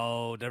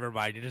 Oh, never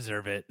mind. You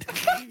deserve it.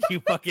 You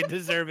fucking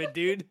deserve it,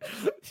 dude.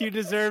 You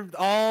deserved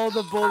all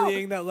the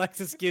bullying that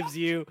Lexus gives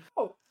you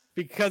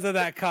because of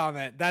that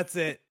comment. That's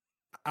it.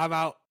 I'm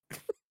out.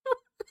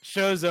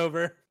 Show's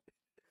over.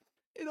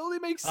 It only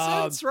makes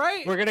sense,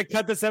 right? We're gonna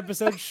cut this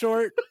episode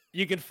short.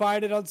 You can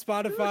find it on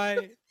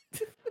Spotify.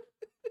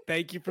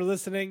 Thank you for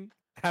listening.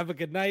 Have a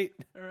good night.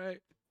 All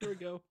right, here we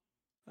go.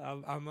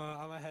 I'm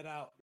gonna head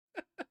out.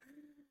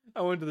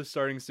 I went to the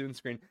starting soon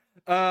screen.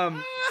 A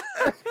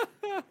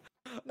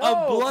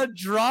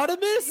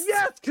bloodrotomist?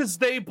 Yes, because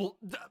they blood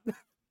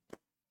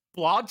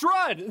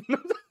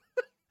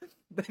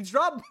they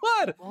draw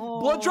blood.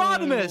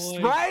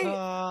 Bloodrotomist, right?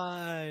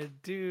 God,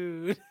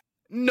 dude.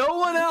 No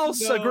one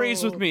else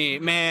agrees with me,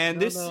 man.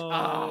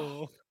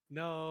 No,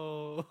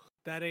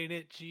 that ain't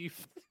it,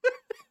 Chief.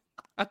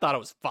 I thought it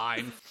was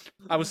fine.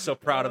 I was so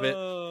proud of it.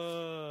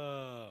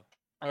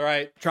 All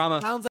right,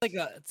 trauma. Sounds like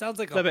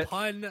a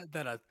pun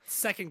that a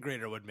second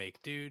grader would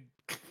make, dude.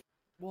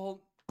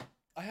 Well,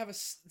 I have a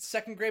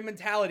second grade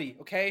mentality.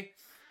 Okay,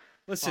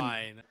 listen.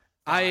 Fine.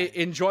 I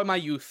enjoy my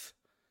youth,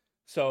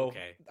 so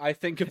I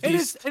think of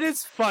these. It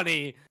is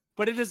funny,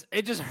 but it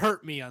just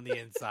hurt me on the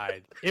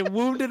inside. It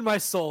wounded my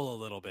soul a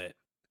little bit.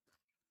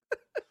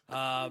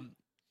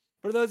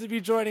 For those of you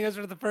joining us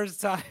for the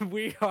first time,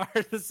 we are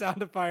the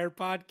Sound of Fire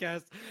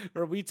podcast,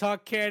 where we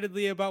talk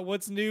candidly about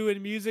what's new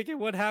in music and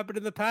what happened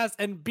in the past,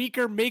 and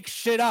Beaker makes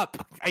shit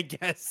up, I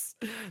guess.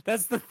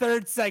 That's the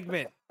third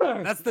segment.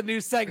 That's the new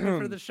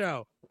segment for the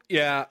show.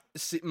 Yeah,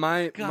 see,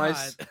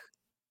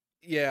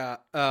 yeah.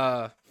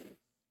 Well,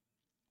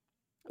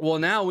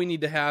 now we need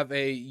to have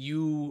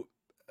you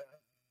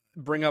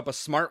bring up a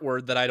smart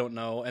word that I don't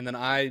know, and then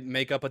I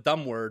make up a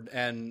dumb word,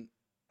 and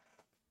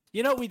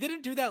you know, we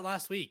didn't do that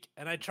last week,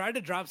 and I tried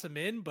to drop some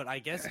in, but I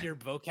guess your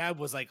vocab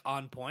was like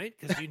on point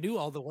because you knew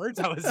all the words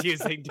I was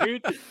using,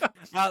 dude.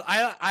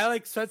 I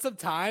like spent some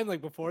time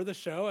like before the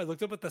show. I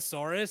looked up a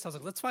thesaurus. I was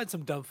like, let's find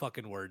some dumb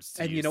fucking words.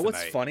 And you know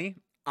what's funny?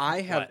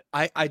 I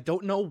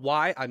don't know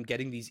why I'm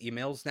getting these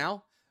emails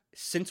now.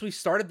 Since we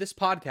started this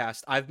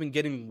podcast, I've been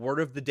getting word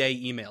of the day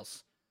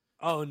emails.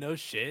 Oh, no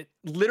shit.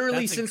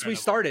 Literally, since we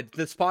started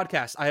this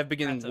podcast, I have been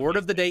getting word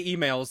of the day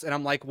emails, and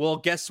I'm like, well,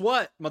 guess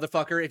what,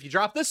 motherfucker? If you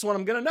drop this one,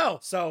 I'm going to know.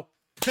 So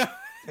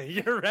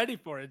you're ready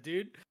for it,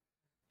 dude.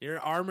 You're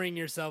armoring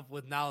yourself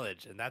with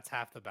knowledge, and that's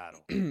half the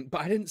battle. But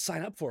I didn't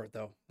sign up for it,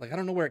 though. Like, I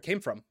don't know where it came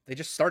from. They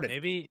just started.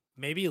 Maybe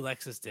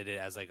Lexus did it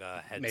as like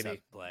a heads up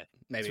play.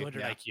 Maybe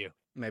 200 IQ.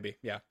 Maybe,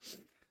 yeah.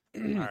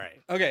 All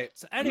right. Okay.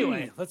 So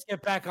anyway, let's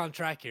get back on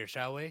track here,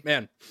 shall we?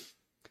 Man.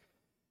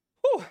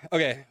 Whew.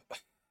 Okay.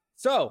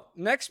 So,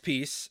 next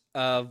piece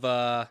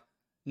of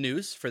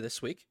news for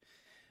this week.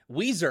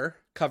 Weezer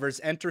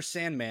covers Enter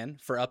Sandman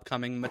for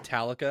upcoming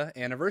Metallica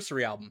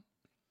anniversary album.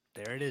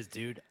 There it is,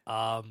 dude.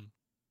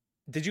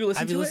 Did you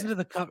listen to it? Listened to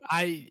the cover?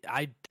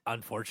 I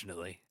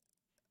unfortunately.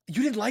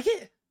 You didn't like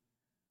it?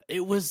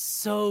 It was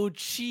so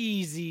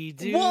cheesy,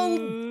 dude.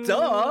 Well,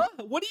 duh.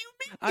 What do you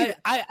mean?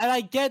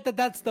 I get that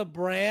that's the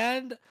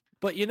brand,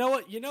 but you know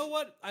what? You know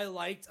what I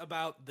liked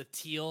about the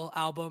Teal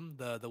album,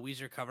 the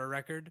Weezer cover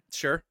record?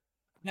 Sure.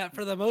 Now,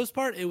 for the most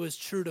part, it was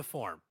true to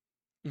form,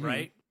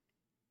 right?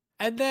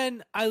 And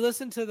then I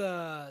listened to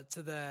the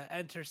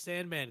Enter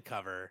Sandman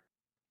cover,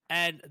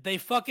 and they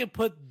fucking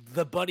put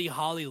the Buddy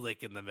Holly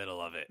lick in the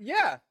middle of it.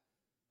 Yeah.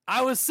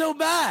 I was so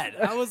mad.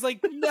 I was like,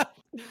 no.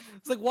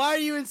 It's like, why are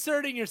you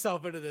inserting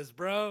yourself into this,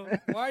 bro?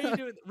 Why are you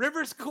doing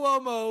Rivers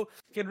Cuomo?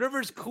 Can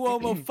Rivers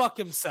Cuomo fuck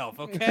himself,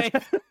 okay?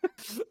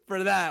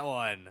 For that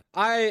one.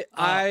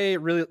 I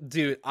really,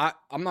 dude,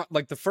 I'm not,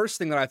 like, the first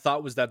thing that I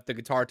thought was that the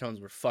guitar tones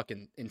were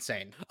fucking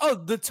insane. Oh,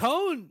 the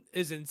tone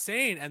is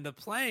insane, and the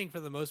playing for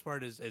the most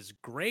part is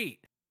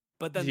great.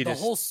 But then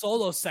whole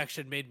solo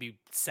section made me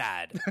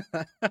sad.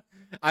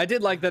 I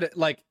did like that.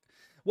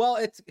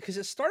 It's because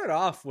it started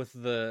off with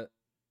the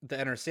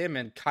Enter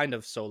Sandman kind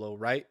of solo,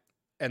 right?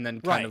 And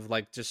then kind of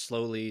like just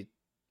slowly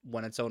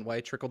went its own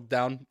way, trickled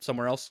down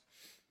somewhere else.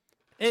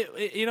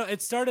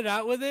 It started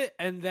out with it,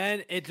 and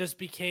then it just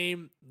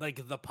became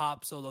like the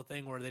pop solo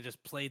thing where they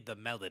just played the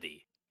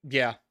melody.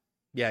 Yeah,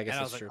 I guess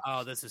and that's true.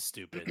 Oh, this is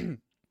stupid.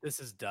 This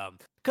is dumb.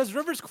 Because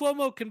Rivers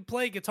Cuomo can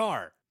play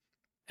guitar,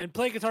 and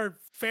play guitar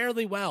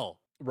fairly well.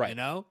 Right. You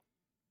know,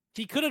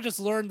 he could have just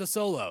learned the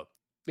solo.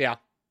 Yeah,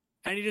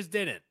 and he just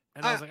didn't.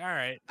 And I was like, all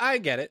right. I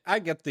get it. I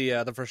get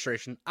the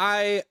frustration.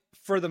 I,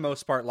 for the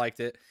most part, liked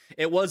it.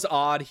 It was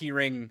odd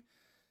hearing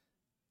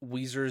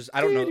Weezer's. I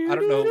don't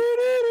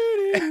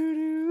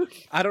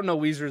know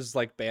Weezer's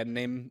like band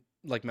name,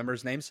 like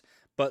members' names,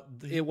 but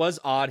it was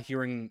odd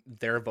hearing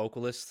their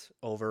vocalist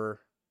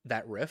over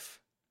that riff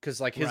because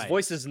like his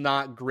voice is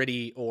not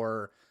gritty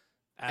or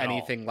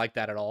anything like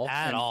that at all.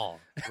 At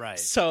all. Right.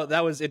 So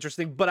that was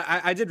interesting, but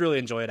I did really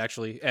enjoy it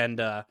actually, and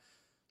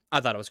I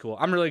thought it was cool.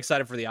 I'm really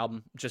excited for the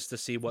album just to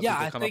see what people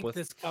come up with. I think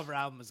this cover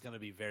album is going to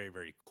be very,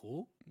 very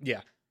cool.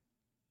 Yeah.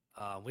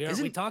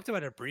 We talked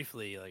about it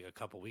briefly like a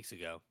couple weeks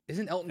ago.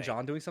 Isn't Elton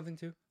John doing something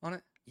too on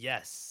it?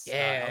 Yes.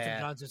 Yeah. Elton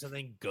John's doing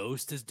something.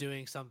 Ghost is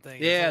doing something.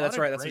 Yeah, that's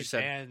right. That's what you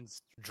said.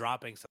 Bands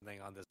dropping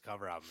something on this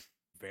cover album.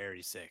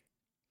 Very sick.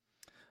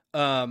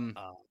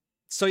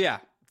 So yeah,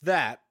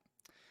 that.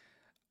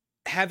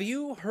 Have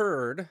you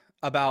heard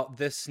about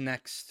this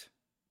next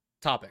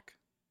topic?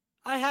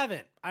 I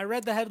haven't. I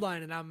read the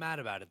headline and I'm mad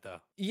about it though.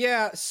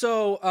 Yeah,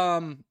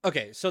 so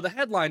okay, so the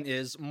headline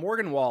is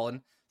Morgan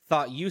Wallen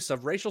thought use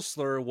of racial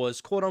slur was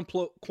quote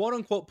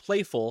unquote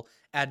playful,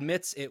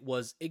 admits it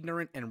was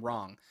ignorant and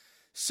wrong.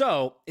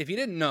 So, if you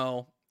didn't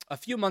know, a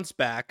few months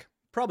back,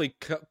 probably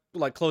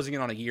like closing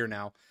in on a year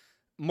now,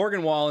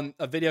 Morgan Wallen,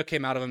 a video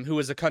came out of him, who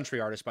is a country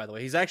artist, by the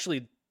way. He's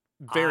actually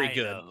very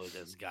good. I know who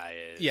this guy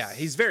is. Yeah,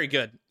 he's very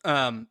good.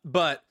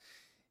 But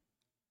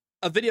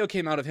a video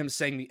came out of him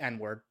saying the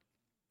N-word.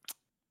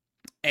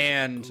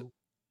 And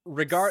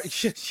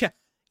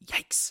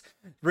yikes.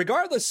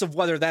 Regardless of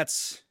whether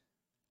that's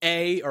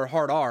A or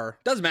hard R,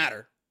 doesn't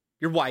matter.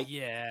 You're white.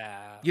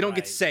 Yeah. You don't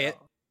get to say it.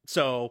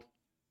 So,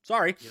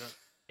 sorry.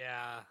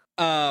 Yeah.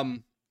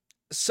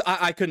 So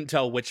I couldn't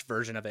tell which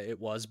version of it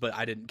was, but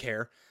I didn't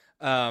care.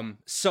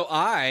 So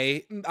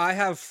I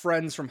have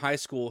friends from high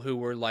school who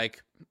were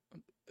like,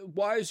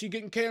 why is he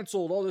getting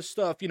canceled? All this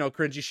stuff,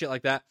 cringy shit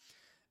like that.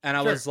 And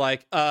I was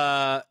like,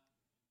 why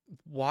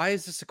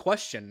is this a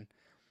question?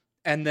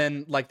 And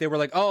then like they were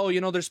like, oh,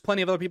 there's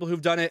plenty of other people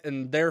who've done it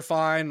and they're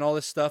fine and all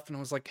this stuff. And I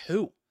was like,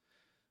 who?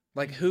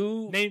 Like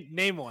who?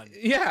 Name one.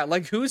 Yeah,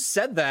 like who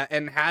said that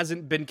and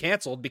hasn't been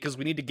canceled because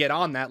we need to get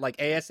on that like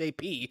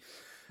ASAP.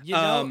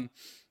 Go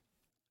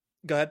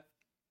ahead.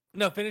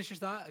 No, finish your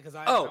thought because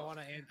I want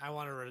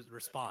to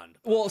respond.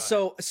 Well,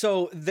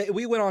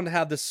 we went on to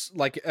have this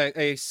like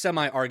a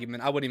semi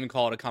argument. I wouldn't even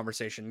call it a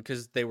conversation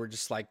because they were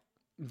just like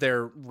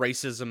their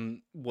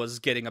racism was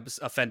getting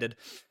offended.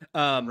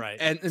 Right.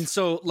 And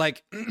so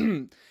like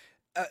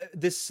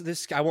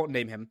this I won't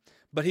name him,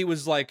 but he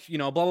was like,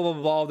 blah blah blah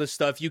blah all this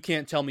stuff. You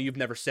can't tell me you've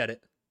never said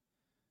it.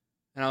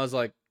 And I was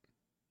like,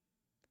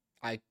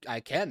 I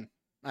can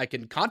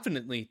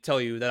confidently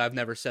tell you that I've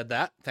never said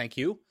that. Thank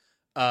you.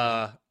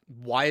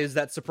 Why is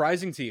that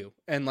surprising to you?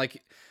 And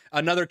like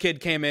another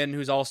kid came in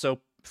who's also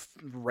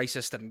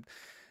racist and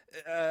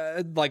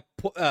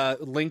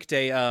linked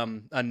a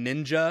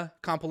ninja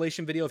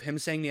compilation video of him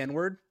saying the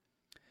N-word,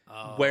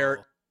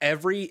 where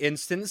every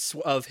instance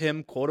of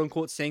him quote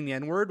unquote saying the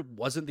N-word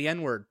wasn't the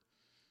N-word.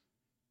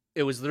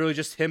 It was literally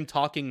just him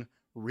talking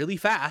really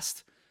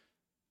fast,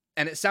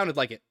 and it sounded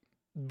like it.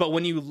 But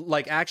when you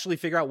like actually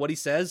figure out what he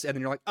says, and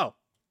then you're like, oh,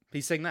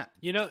 he's saying that.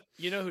 You know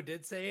who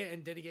did say it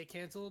and did he get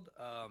canceled?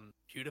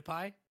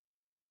 PewDiePie.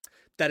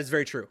 That is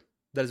very true.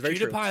 That is very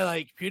true.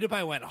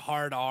 PewDiePie went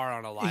hard R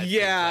on a live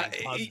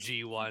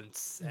PUBG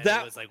once. And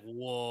it was like,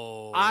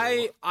 whoa.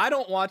 I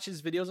don't watch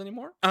his videos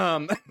anymore.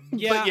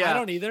 Yeah, I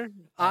don't either.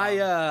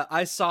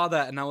 I saw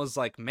that and I was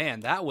like,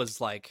 man, that was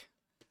like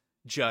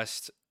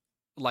just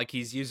like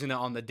he's using it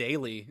on the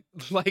daily.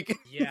 Like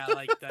yeah,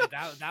 like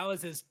that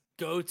was his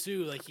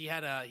go-to. Like he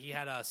had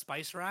a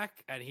spice rack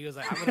and he was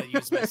like, I'm gonna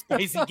use my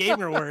spicy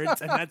gamer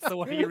words, and that's the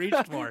one he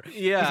reached for.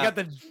 Yeah,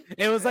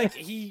 it was like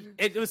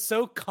it was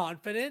so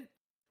confident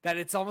that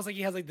it's almost like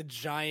he has like the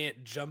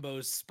giant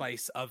jumbo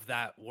spice of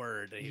that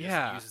word. And he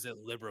just uses it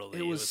liberally.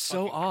 It was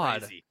so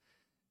odd. Crazy.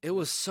 It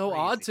was so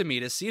odd to me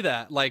to see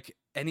that. Like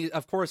And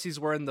of course he's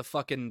wearing the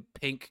fucking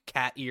pink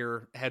cat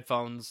ear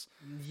headphones.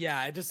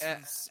 Yeah,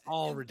 it's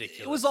all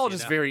ridiculous. It was all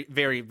just very,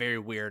 very, very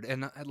weird.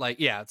 And like,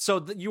 yeah,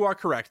 so you are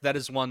correct. That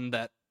is one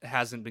that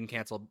hasn't been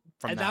canceled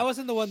from and that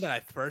wasn't the one that I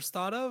first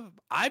thought of.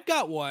 I've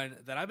got one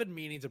that I've been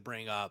meaning to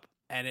bring up,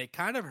 and it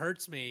kind of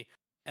hurts me,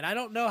 and I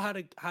don't know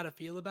how to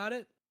feel about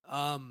it.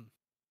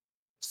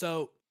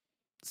 So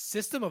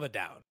System of a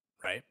Down,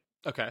 right?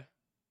 Okay.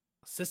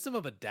 System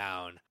of a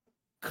Down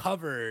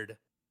covered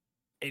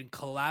in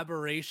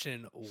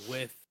collaboration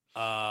with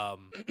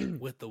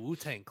with the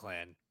Wu-Tang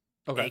Clan,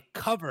 a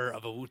cover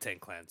of a Wu-Tang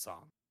Clan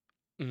song.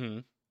 Mm-hmm.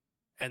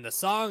 And the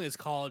song is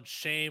called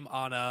Shame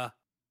on a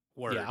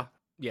Word.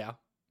 Yeah.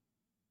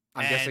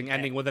 I'm guessing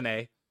ending with an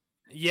A.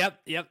 Yep.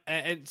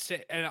 And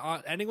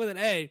ending with an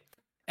A,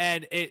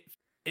 and it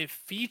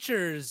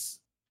features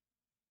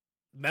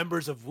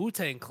members of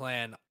Wu-Tang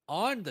Clan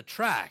on the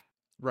track.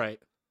 Right.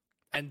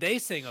 And they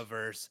sing a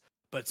verse,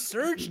 but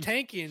Serj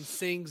Tankian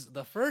sings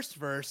the first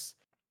verse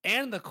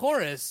and the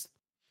chorus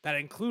that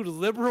include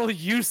liberal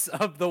use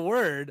of the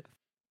word,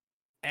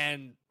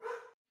 and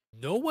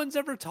no one's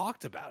ever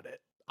talked about it.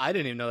 I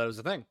didn't even know that was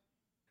a thing.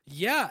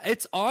 Yeah,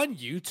 it's on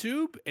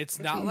YouTube. It's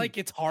not like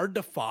it's hard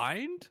to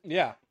find.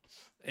 Yeah.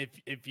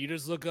 If you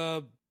just look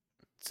up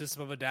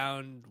System of a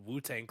Down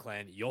Wu-Tang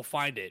Clan, you'll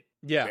find it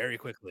very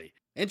quickly.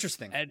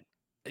 Interesting. And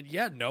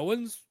yeah, no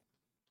one's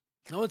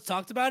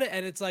talked about it,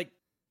 and it's like,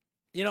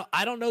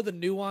 I don't know the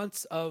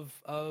nuance of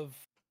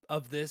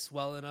this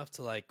well enough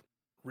to like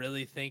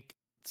really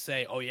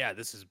say, oh yeah,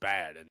 this is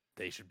bad and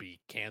they should be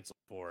canceled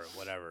for it,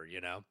 whatever,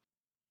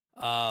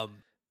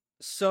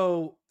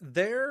 So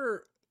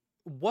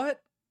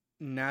what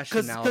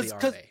nationality are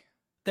they?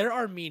 They're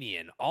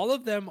Armenian. All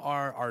of them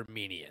are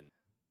Armenian.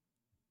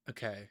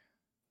 Okay.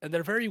 And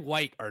they're very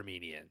white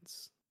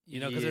Armenians.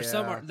 Because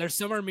there's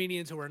some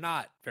Armenians who are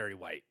not very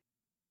white.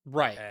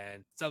 Right.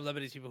 And some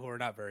Lebanese people who are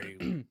not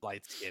very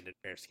light skinned and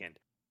fair skinned.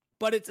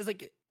 But it's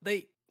like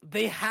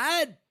they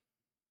had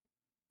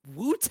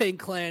Wu-Tang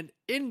Clan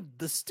in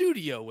the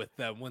studio with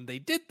them when they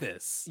did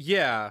this.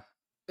 Yeah.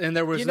 And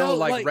there was no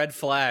like red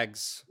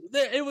flags.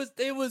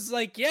 It was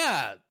like,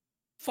 yeah,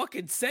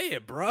 fucking say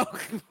it, bro.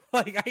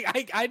 Like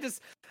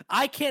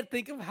I can't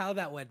think of how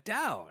that went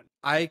down.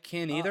 I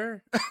can't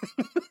either.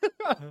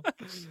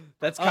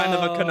 That's kind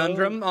of a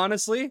conundrum,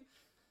 honestly.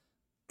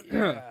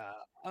 Yeah.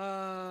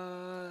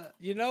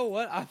 You know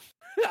what?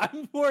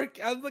 I'm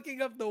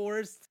looking up the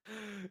worst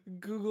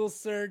Google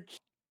search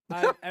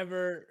I've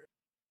ever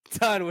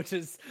done, which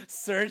is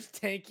Serj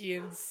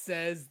Tankian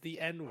says the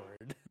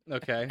N-word.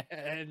 Okay.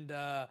 And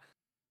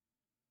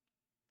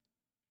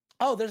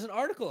there's an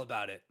article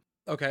about it.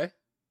 Okay.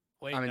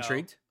 Wait, I'm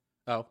intrigued.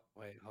 Oh.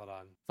 Wait, hold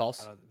on.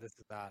 False. This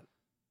is not.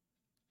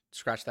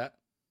 Scratch that.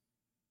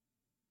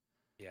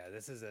 Yeah,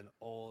 this is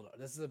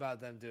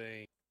about them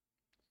doing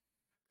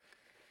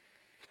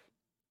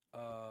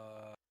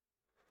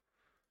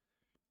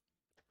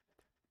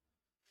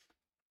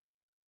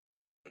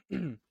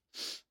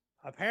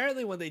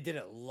apparently when they did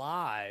it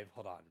live,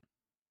 hold on.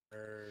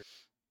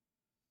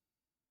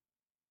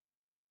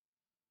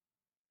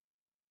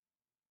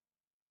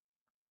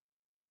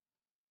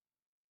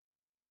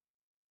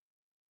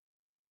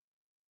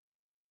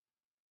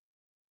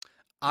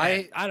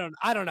 I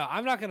don't know.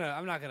 I'm not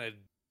gonna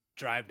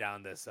drive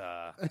down this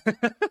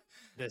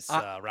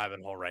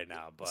rabbit hole right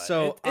now, but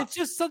it's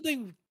just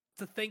something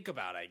to think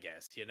about, I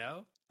guess,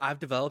 I've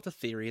developed a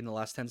theory in the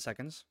last 10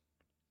 seconds.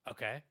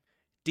 Okay.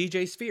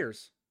 DJ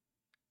Spheres.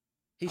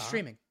 He's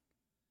streaming.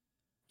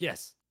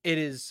 Yes.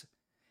 It's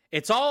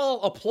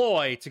all a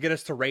ploy to get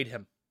us to rate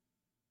him.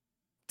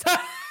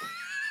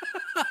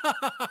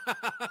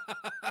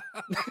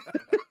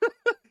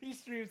 He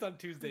streams on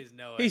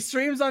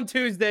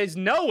Tuesdays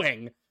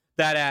knowing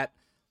that at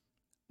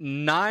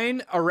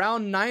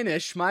around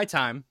 9-ish my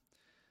time,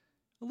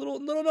 a little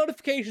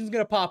notification's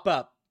gonna pop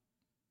up.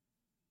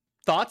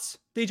 Thoughts,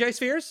 DJ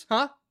Spheres?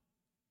 Huh?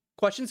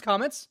 Questions,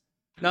 comments?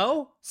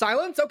 No?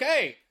 Silence?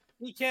 Okay.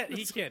 He can't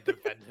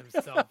defend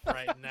himself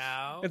right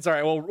now. It's all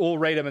right. We'll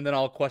rate him and then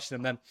I'll question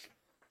him then.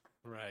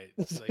 Right.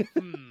 It's like,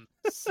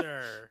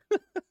 sir.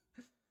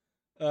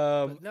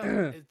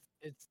 No,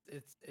 it's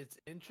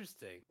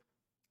interesting.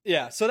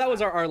 Yeah, so that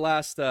was our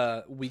last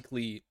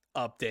weekly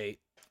update,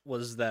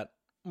 was that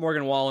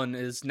Morgan Wallen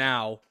is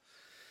now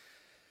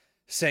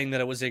saying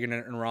that it was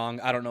ignorant and wrong.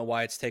 I don't know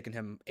why it's taken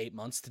him 8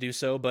 months to do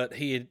so, but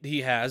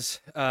he has.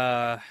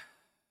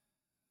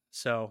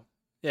 So,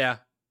 yeah,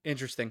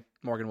 interesting,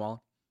 Morgan Wallen.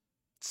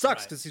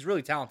 Sucks because he's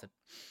really talented.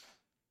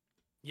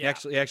 Yeah.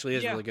 He actually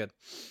is really good.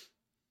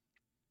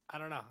 I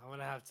don't know. I'm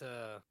gonna have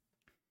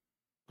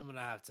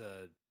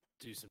to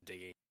do some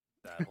digging.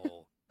 That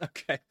whole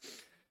okay.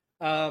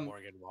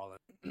 Morgan Wallen.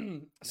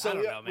 So I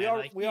don't know,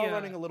 man. We are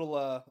running a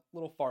little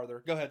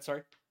farther. Go ahead.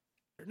 Sorry.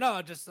 No,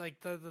 just like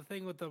the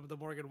thing with the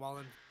Morgan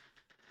Wallen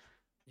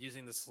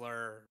using the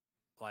slur,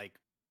 like,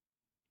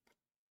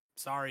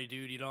 sorry,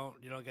 dude, you don't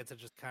get to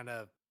just kind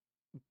of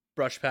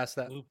brush past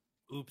that.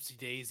 Oopsie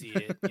daisy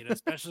it,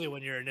 especially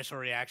when your initial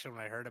reaction when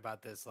I heard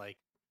about this, like,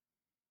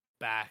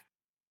 back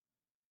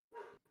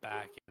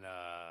back in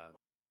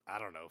I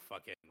don't know,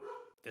 fucking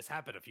this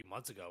happened a few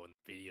months ago when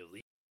the video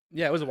leaked.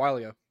 Yeah, it was a while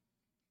ago.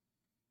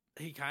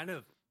 He kind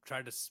of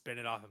tried to spin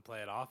it off and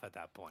play it off at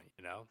that point,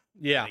 you know?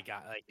 Yeah. And he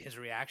got like his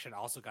reaction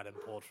also got him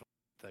pulled from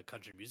the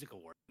Country Music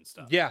Awards and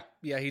stuff. Yeah,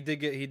 he did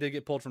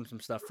get pulled from some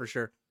stuff for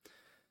sure.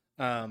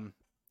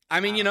 I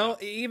mean,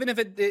 even if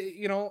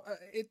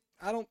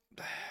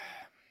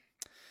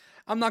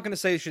I'm not going to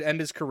say it should end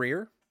his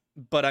career,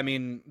 but I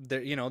mean,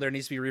 there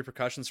needs to be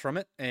repercussions from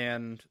it,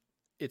 and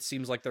it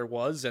seems like there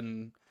was,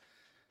 and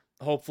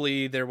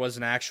hopefully there was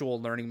an actual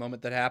learning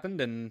moment that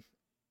happened, and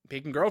he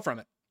can grow from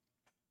it.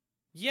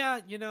 Yeah,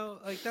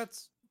 like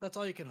that's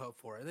all you can hope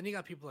for. And then you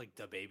got people like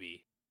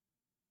DaBaby.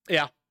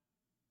 Yeah.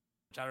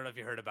 Which I don't know if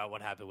you heard about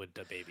what happened with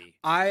DaBaby.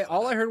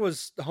 All I heard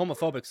was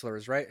homophobic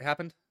slurs, right? It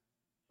happened?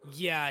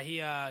 Yeah,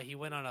 he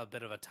went on a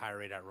bit of a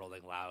tirade at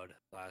Rolling Loud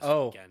last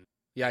weekend.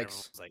 Yikes. Everyone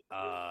was like,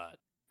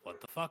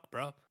 what the fuck,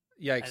 bro?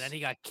 Yikes. And then he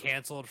got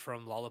canceled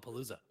from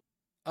Lollapalooza.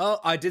 Oh,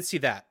 I did see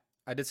that.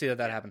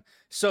 That happened.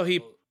 So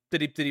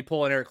did he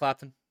pull an Eric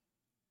Clapton?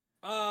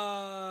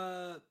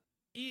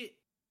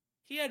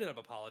 He ended up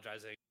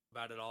apologizing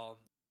about it all.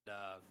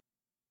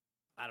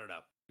 I don't know.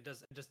 It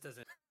just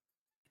doesn't.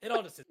 It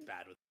all just sits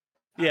bad with.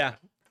 Yeah,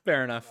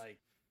 fair enough. Like,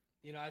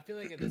 I feel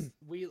like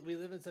we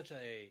live in such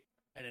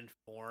an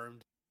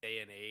informed day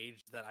and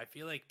age that I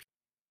feel like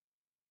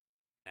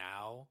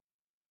now,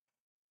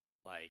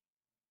 like,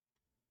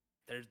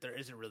 there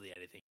isn't really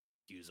anything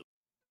usable.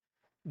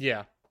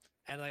 Yeah.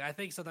 And like I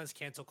think sometimes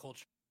cancel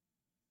culture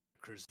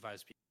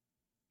crucifies people.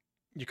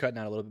 You're cutting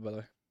out a little bit, by the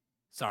way.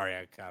 Sorry,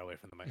 I got away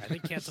from the mic. I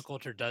think cancel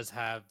culture does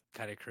have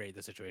kind of create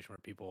the situation where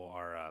people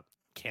are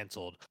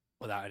canceled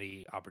without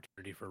any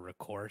opportunity for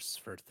recourse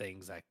for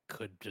things that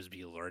could just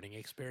be learning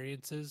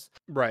experiences.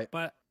 Right.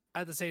 But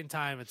at the same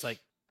time, it's like,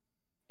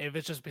 if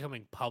it's just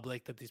becoming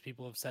public that these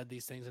people have said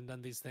these things and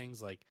done these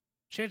things, like,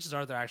 chances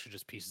are they're actually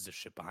just pieces of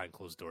shit behind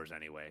closed doors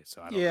anyway.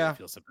 So I don't really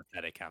feel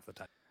sympathetic half the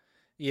time.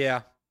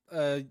 Yeah.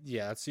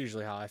 That's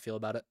usually how I feel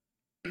about it.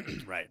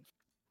 Right.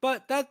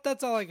 But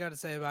that's all I got to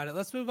say about it.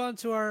 Let's move on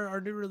to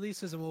our new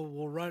releases, and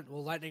we'll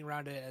lightning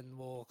round it, and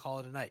we'll call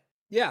it a night.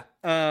 Yeah.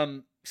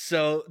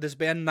 So this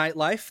band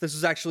Nightlife, this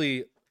was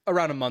actually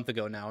around a month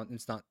ago now.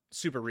 It's not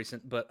super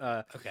recent, but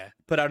okay.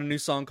 Put out a new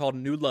song called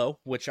New Low,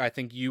 which I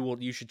think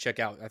you should check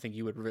out. I think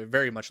you would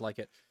very much like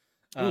it.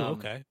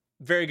 Okay.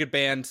 Very good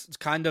band. It's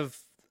kind of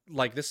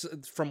like this,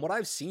 from what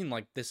I've seen,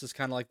 like this is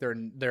kind of like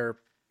their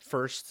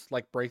first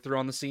like breakthrough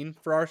on the scene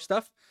for our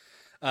stuff.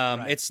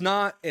 Right. It's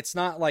not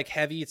like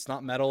heavy, it's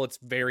not metal, it's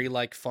very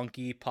like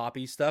funky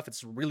poppy stuff.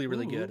 It's really,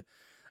 really good.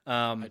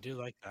 I do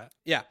like that.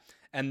 Yeah.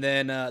 And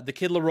then the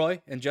Kid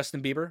Laroi and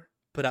Justin Bieber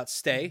put out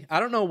Stay. I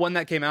don't know when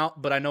that came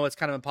out, but I know it's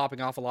kind of been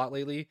popping off a lot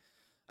lately.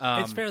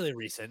 It's fairly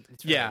recent.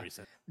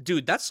 Recent.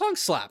 Dude, that song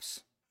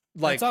slaps.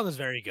 Like, that song is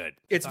very good.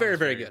 It's very,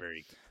 very good.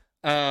 Very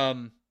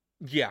good.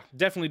 Yeah,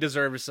 definitely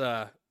deserves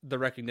the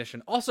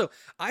recognition. Also,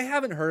 I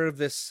haven't heard of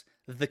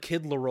the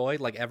Kid Laroi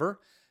like ever.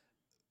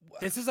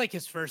 This is like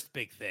his first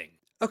big thing.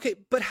 Okay,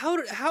 but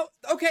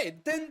okay,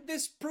 then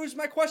this proves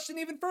my question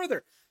even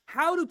further.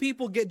 How do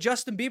people get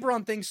Justin Bieber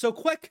on things so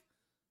quick?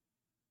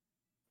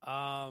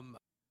 I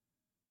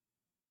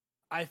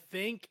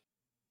think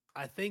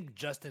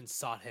Justin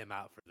sought him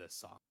out for this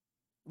song.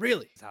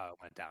 Really? That's how it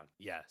went down.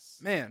 Yes.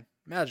 Man,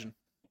 imagine.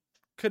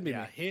 Could be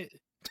me.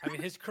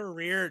 His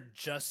career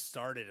just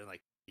started in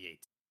like 2018.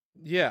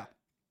 Yeah.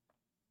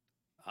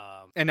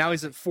 And now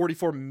he's at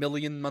 44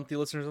 million monthly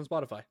listeners on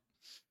Spotify.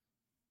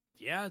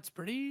 Yeah, it's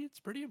pretty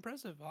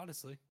impressive,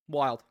 honestly.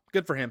 Wild.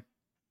 Good for him.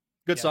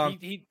 Good song.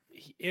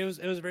 It was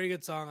a very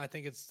good song. I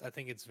think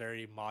it's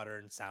very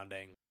modern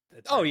sounding.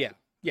 Yeah.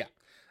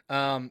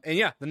 And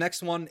yeah, the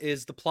next one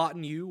is The Plot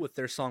and You with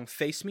their song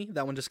Face Me.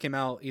 That one just came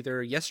out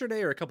either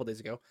yesterday or a couple days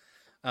ago.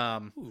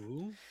 The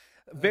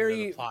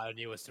Plot and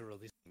You was to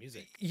release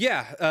music.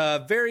 Yeah,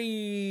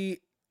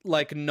 very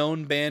like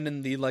known band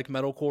in the like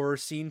metalcore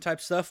scene type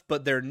stuff,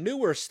 but their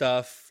newer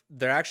stuff,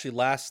 their actually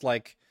last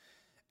like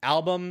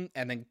album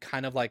and then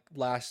kind of like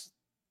last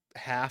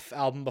half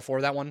album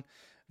before that one,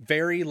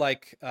 very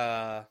like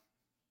alt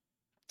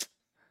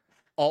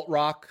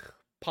rock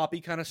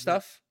poppy kind of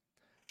stuff.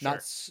 Sure.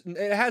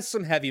 It has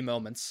some heavy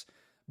moments,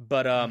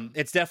 but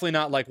it's definitely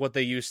not like what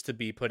they used to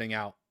be putting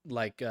out,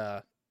 like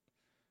the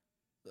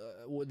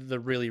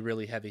really,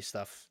 really heavy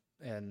stuff.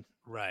 And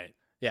right,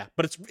 yeah,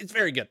 but it's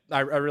very good.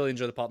 I really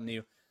enjoy The Plot and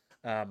You.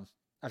 I've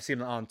seen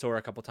them on tour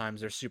a couple times.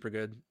 They're super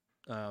good.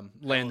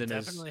 Landon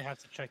definitely have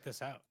to check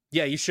this out.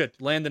 Yeah, you should.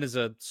 Landon is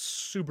a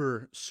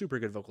super, super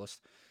good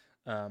vocalist.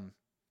 But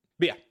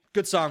yeah,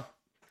 good song,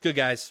 good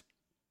guys.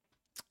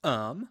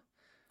 Good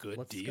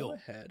let's deal. Go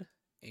ahead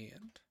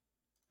and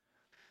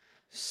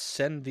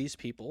send these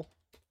people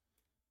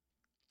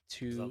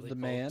to Lovely the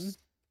folks. man,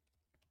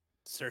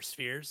 Sir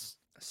Spheres.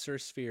 Sir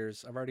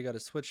Spheres. I've already got a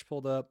Switch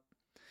pulled up.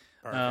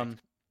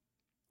 Perfect.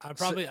 I'm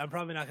probably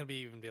not gonna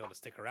even be able to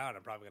stick around.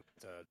 I'm probably gonna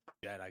have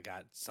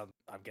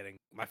to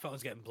my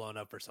phone's getting blown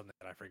up for something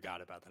that I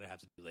forgot about that I have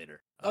to do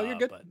later. Oh, you're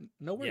good. But,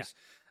 no worries.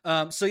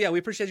 Yeah. So we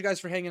appreciate you guys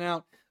for hanging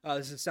out.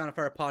 This is Sound of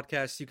Fire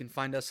Podcast. You can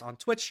find us on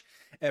Twitch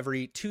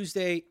every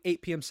Tuesday,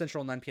 8 p.m.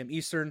 Central, 9 p.m.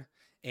 Eastern.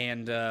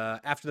 And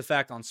after the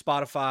fact on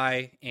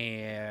Spotify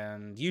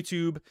and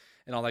YouTube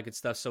and all that good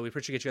stuff. So we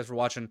appreciate you guys for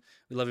watching.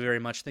 We love you very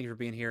much. Thank you for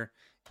being here.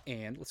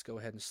 And let's go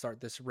ahead and start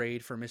this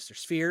raid for Mr.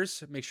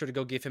 Spheres. Make sure to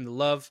go give him the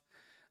love.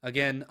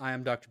 Again, I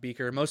am Dr.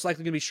 Beaker. Most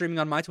likely going to be streaming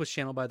on my Twitch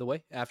channel, by the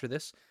way, after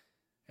this.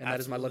 And Absolutely. That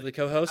is my lovely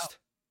co-host.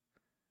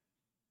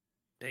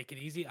 Take it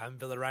easy. I'm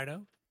Villa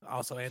Rhino.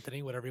 Also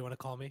Anthony, whatever you want to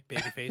call me.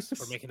 Babyface.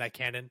 We're making that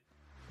canon.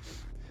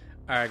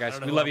 All right, guys.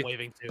 We love you.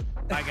 Waving to.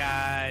 Bye,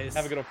 guys.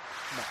 Have a good one.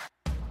 Bye.